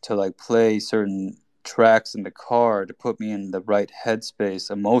to like play certain tracks in the car to put me in the right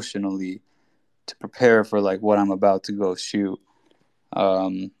headspace emotionally to prepare for like what I'm about to go shoot.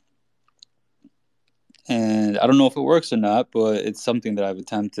 Um, and I don't know if it works or not, but it's something that I've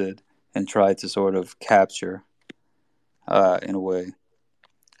attempted and tried to sort of capture in a way.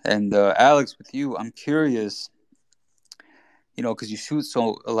 And Alex, with you, I'm curious, because you shoot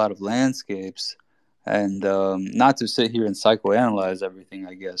a lot of landscapes, and not to sit here and psychoanalyze everything,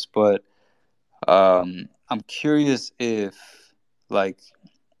 I guess, but I'm curious if, like,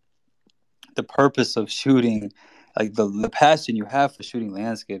 the purpose of shooting, like the passion you have for shooting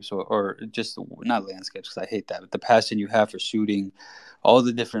landscapes, or just not landscapes, because I hate that, but the passion you have for shooting all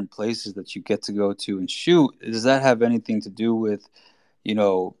the different places that you get to go to and shoot, does that have anything to do with, you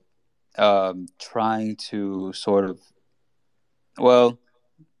know, trying to sort of, well,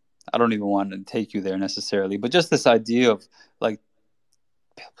 I don't even want to take you there necessarily, but just this idea of like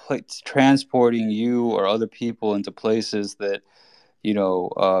transporting you or other people into places that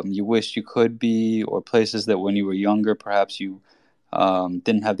you wish you could be, or places that when you were younger perhaps you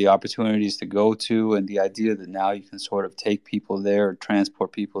didn't have the opportunities to go to, and the idea that now you can sort of take people there, or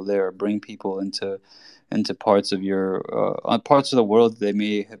transport people there, or bring people into parts of your parts of the world that they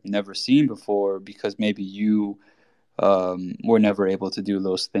may have never seen before, because maybe you were never able to do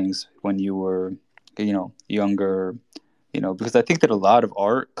those things when you were younger. Because I think that a lot of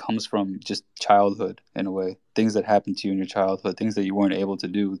art comes from just childhood, in a way, things that happened to you in your childhood, things that you weren't able to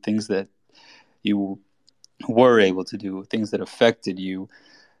do, things that you were able to do, things that affected you.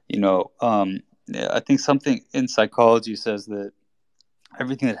 I think something in psychology says that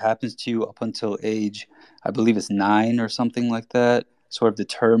everything that happens to you up until age, I believe it's 9 or something like that, sort of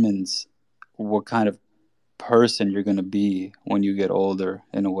determines what kind of person you're going to be when you get older,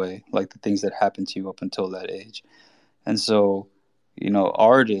 in a way, like the things that happen to you up until that age. And so,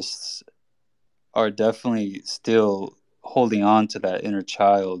 artists are definitely still holding on to that inner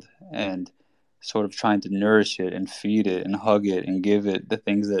child and sort of trying to nourish it and feed it and hug it and give it the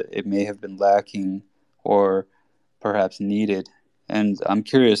things that it may have been lacking or perhaps needed. And I'm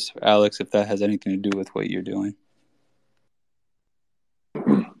curious, Alex, if that has anything to do with what you're doing.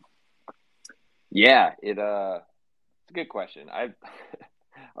 Yeah, it's a good question.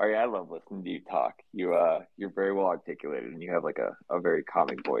 Ari, I love listening to you talk. You're very well articulated, and you have like a very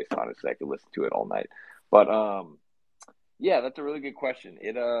calming voice. Honestly, I could listen to it all night. But yeah, that's a really good question.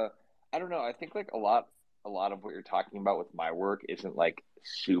 I don't know. I think like a lot of what you're talking about with my work isn't like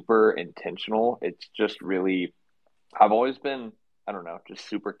super intentional. It's just really, I've always been, I don't know, just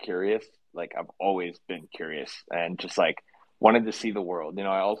super curious. Like I've always been curious and just like wanted to see the world.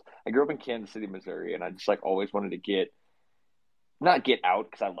 I grew up in Kansas City, Missouri, and I just like always wanted to not get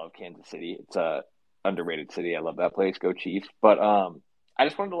out because I love Kansas City. It's a underrated city. I love that place. Go Chiefs. But I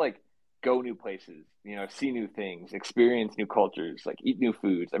just wanted to like go new places, see new things, experience new cultures, like eat new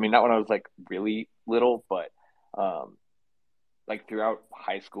foods. I mean, not when I was like really little, but um, like throughout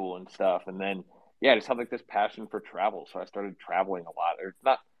high school and stuff. And then yeah, I just had like this passion for travel, so I started traveling a lot, or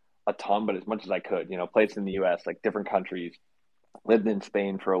not a ton, but as much as I could. Places in the U.S., like different countries. Lived in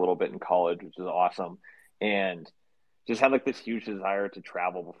Spain for a little bit in college, which is awesome, and just had like this huge desire to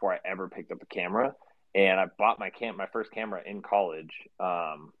travel before I ever picked up a camera. And I bought my first camera in college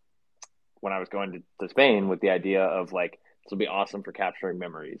when I was going to Spain, with the idea of like this will be awesome for capturing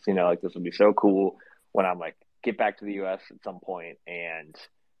memories. Like this will be so cool when I'm like get back to the U.S. at some point, and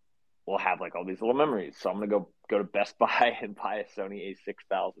we'll have like all these little memories. So I'm gonna go to Best Buy and buy a Sony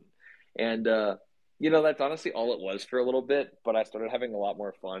A6000, and that's honestly all it was for a little bit. But I started having a lot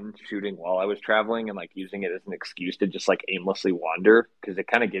more fun shooting while I was traveling, and like using it as an excuse to just like aimlessly wander, because it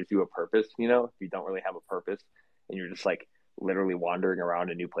kind of gives you a purpose. If you don't really have a purpose and you're just like literally wandering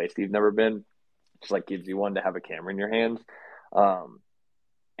around a new place that you've never been, just like gives you one to have a camera in your hands. Um,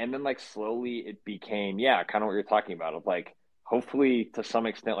 and then like slowly it became, yeah, kind of what you're talking about, of like hopefully to some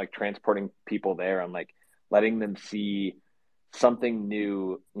extent like transporting people there and like letting them see something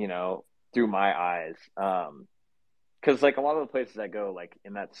new, through my eyes. Because like a lot of the places I go, like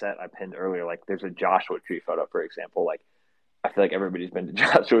in that set I pinned earlier, like there's a Joshua Tree photo, for example. Like I feel like everybody's been to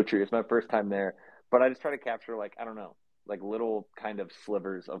Joshua Tree. It's my first time there, but I just try to capture like, I don't know, like little kind of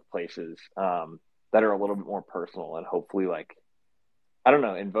slivers of places that are a little bit more personal, and hopefully like, I don't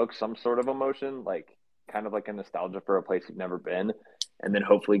know, invoke some sort of emotion, like kind of like a nostalgia for a place you've never been, and then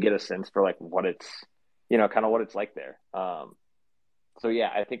hopefully get a sense for like what it's, kind of what it's like there. So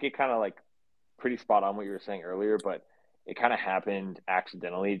yeah, I think it kind of like pretty spot on what you were saying earlier, but it kind of happened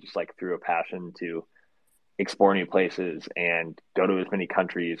accidentally, just like through a passion to explore new places and go to as many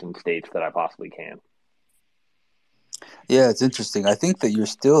countries and states that I possibly can. Yeah, it's interesting. I think that you're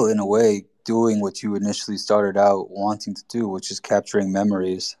still, in a way, doing what you initially started out wanting to do, which is capturing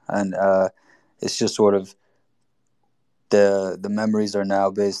memories. And it's just sort of the memories are now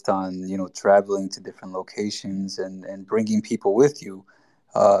based on traveling to different locations and bringing people with you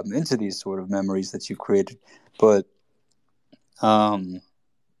into these sort of memories that you've created. But um,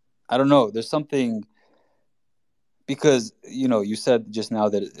 I don't know. There's something, because you said just now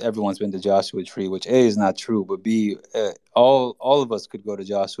that everyone's been to Joshua Tree, which A is not true, but B, all of us could go to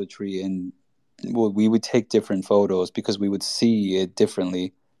Joshua Tree, and we would take different photos because we would see it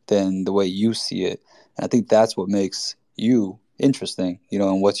differently than the way you see it. And I think that's what makes you interesting,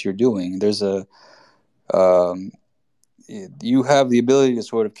 and what you're doing. There's um, you have the ability to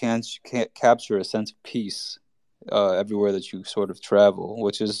sort of capture a sense of peace everywhere that you sort of travel,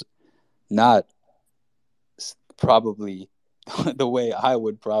 which is not probably the way I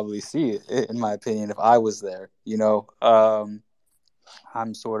would probably see it, in my opinion, if I was there.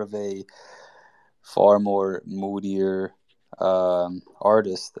 I'm sort of a far more moodier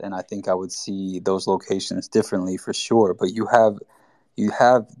artist, and I think I would see those locations differently for sure. But you have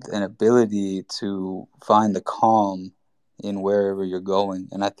an ability to find the calm in wherever you're going,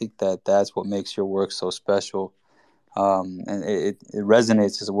 and I think that that's what makes your work so special. And it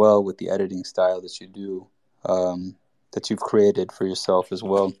resonates as well with the editing style that you do, that you've created for yourself as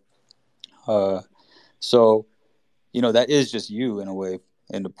well. Uh, so that is just you in a way,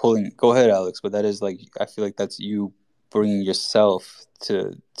 and the pulling. Go ahead, Alex, but that is like, I feel like that's you bringing yourself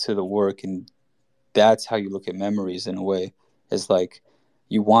to the work, and that's how you look at memories in a way. It's like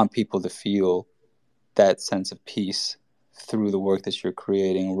you want people to feel that sense of peace through the work that you're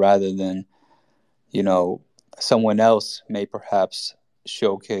creating, rather than you know someone else may perhaps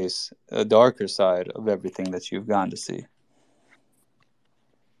showcase a darker side of everything that you've gone to see.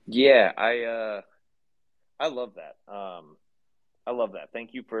 Yeah, I love that. I love that.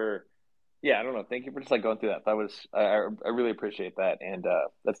 Thank you for, yeah, I don't know. Thank you for just like going through that. That was, I really appreciate that. And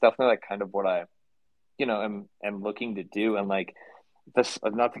that's definitely like kind of what I, am looking to do. And like this,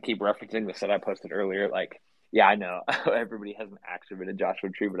 not to keep referencing the set I posted earlier, like, yeah, I know everybody hasn't actually been to Joshua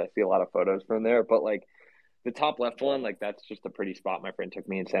Tree, but I see a lot of photos from there. But like the top left one, like that's just a pretty spot. My friend took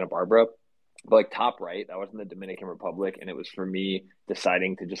me in Santa Barbara. But like top right, that was in the Dominican Republic, and it was for me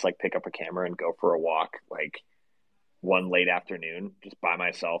deciding to just like pick up a camera and go for a walk, like one late afternoon, just by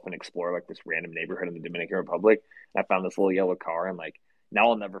myself and explore like this random neighborhood in the Dominican Republic. And I found this little yellow car, and like now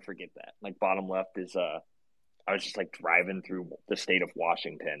I'll never forget that. Like bottom left is I was just like driving through the state of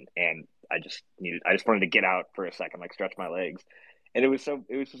Washington, and I just wanted to get out for a second, like stretch my legs. And it was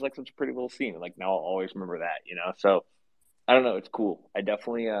just like such a pretty little scene. Like now I'll always remember that. So I don't know, it's cool. I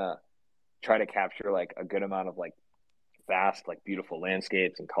definitely try to capture like a good amount of like vast, like beautiful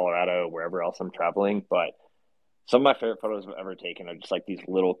landscapes in Colorado, wherever else I'm traveling. But some of my favorite photos I've ever taken are just like these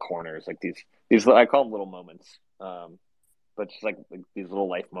little corners, like these I call them little moments, but just like these little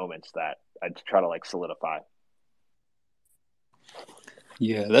life moments that I just try to like solidify.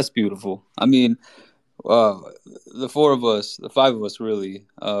 Yeah, that's beautiful. I mean, uh, the four of us, the five of us, really.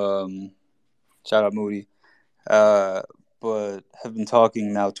 Shout out Moody. Uh, but have been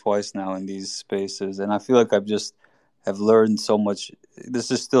talking now twice now in these spaces, and I feel like I've just have learned so much.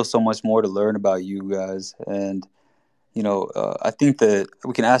 This is still so much more to learn about you guys, and I think that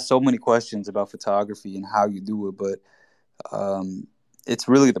we can ask so many questions about photography and how you do it, but um, it's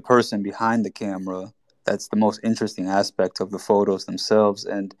really the person behind the camera that's the most interesting aspect of the photos themselves,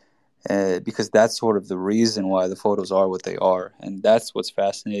 and because that's sort of the reason why the photos are what they are, and that's what's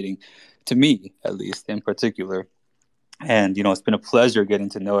fascinating to me, at least in particular. And it's been a pleasure getting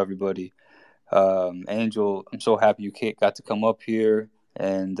to know everybody. Angel, I'm so happy you got to come up here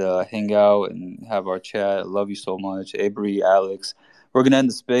and hang out and have our chat. I love you so much. Avery, Alex. We're going to end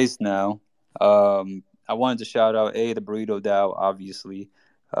the space now. I wanted to shout out, the BurritoDAO, obviously.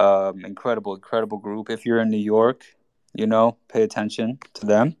 Incredible, incredible group. If you're in New York, pay attention to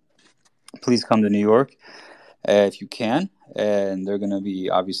them. Please come to New York if you can. And they're going to be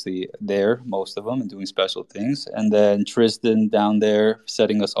obviously there, most of them, and doing special things. And then Tristan down there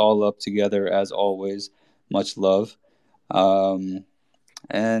setting us all up together as always. Much love. Um,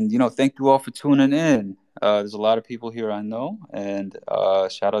 and, thank you all for tuning in. There's a lot of people here I know. And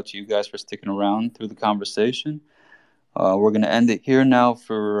shout out to you guys for sticking around through the conversation. We're going to end it here now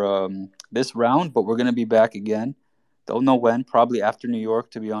for this round, but we're going to be back again. Don't know when, probably after New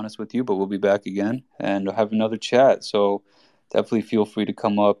York, to be honest with you, but we'll be back again and have another chat. So definitely feel free to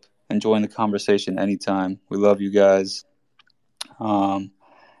come up and join the conversation anytime. We love you guys. Um,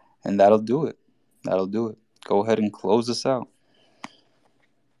 and that'll do it. That'll do it. Go ahead and close us out.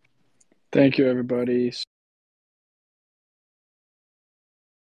 Thank you, everybody.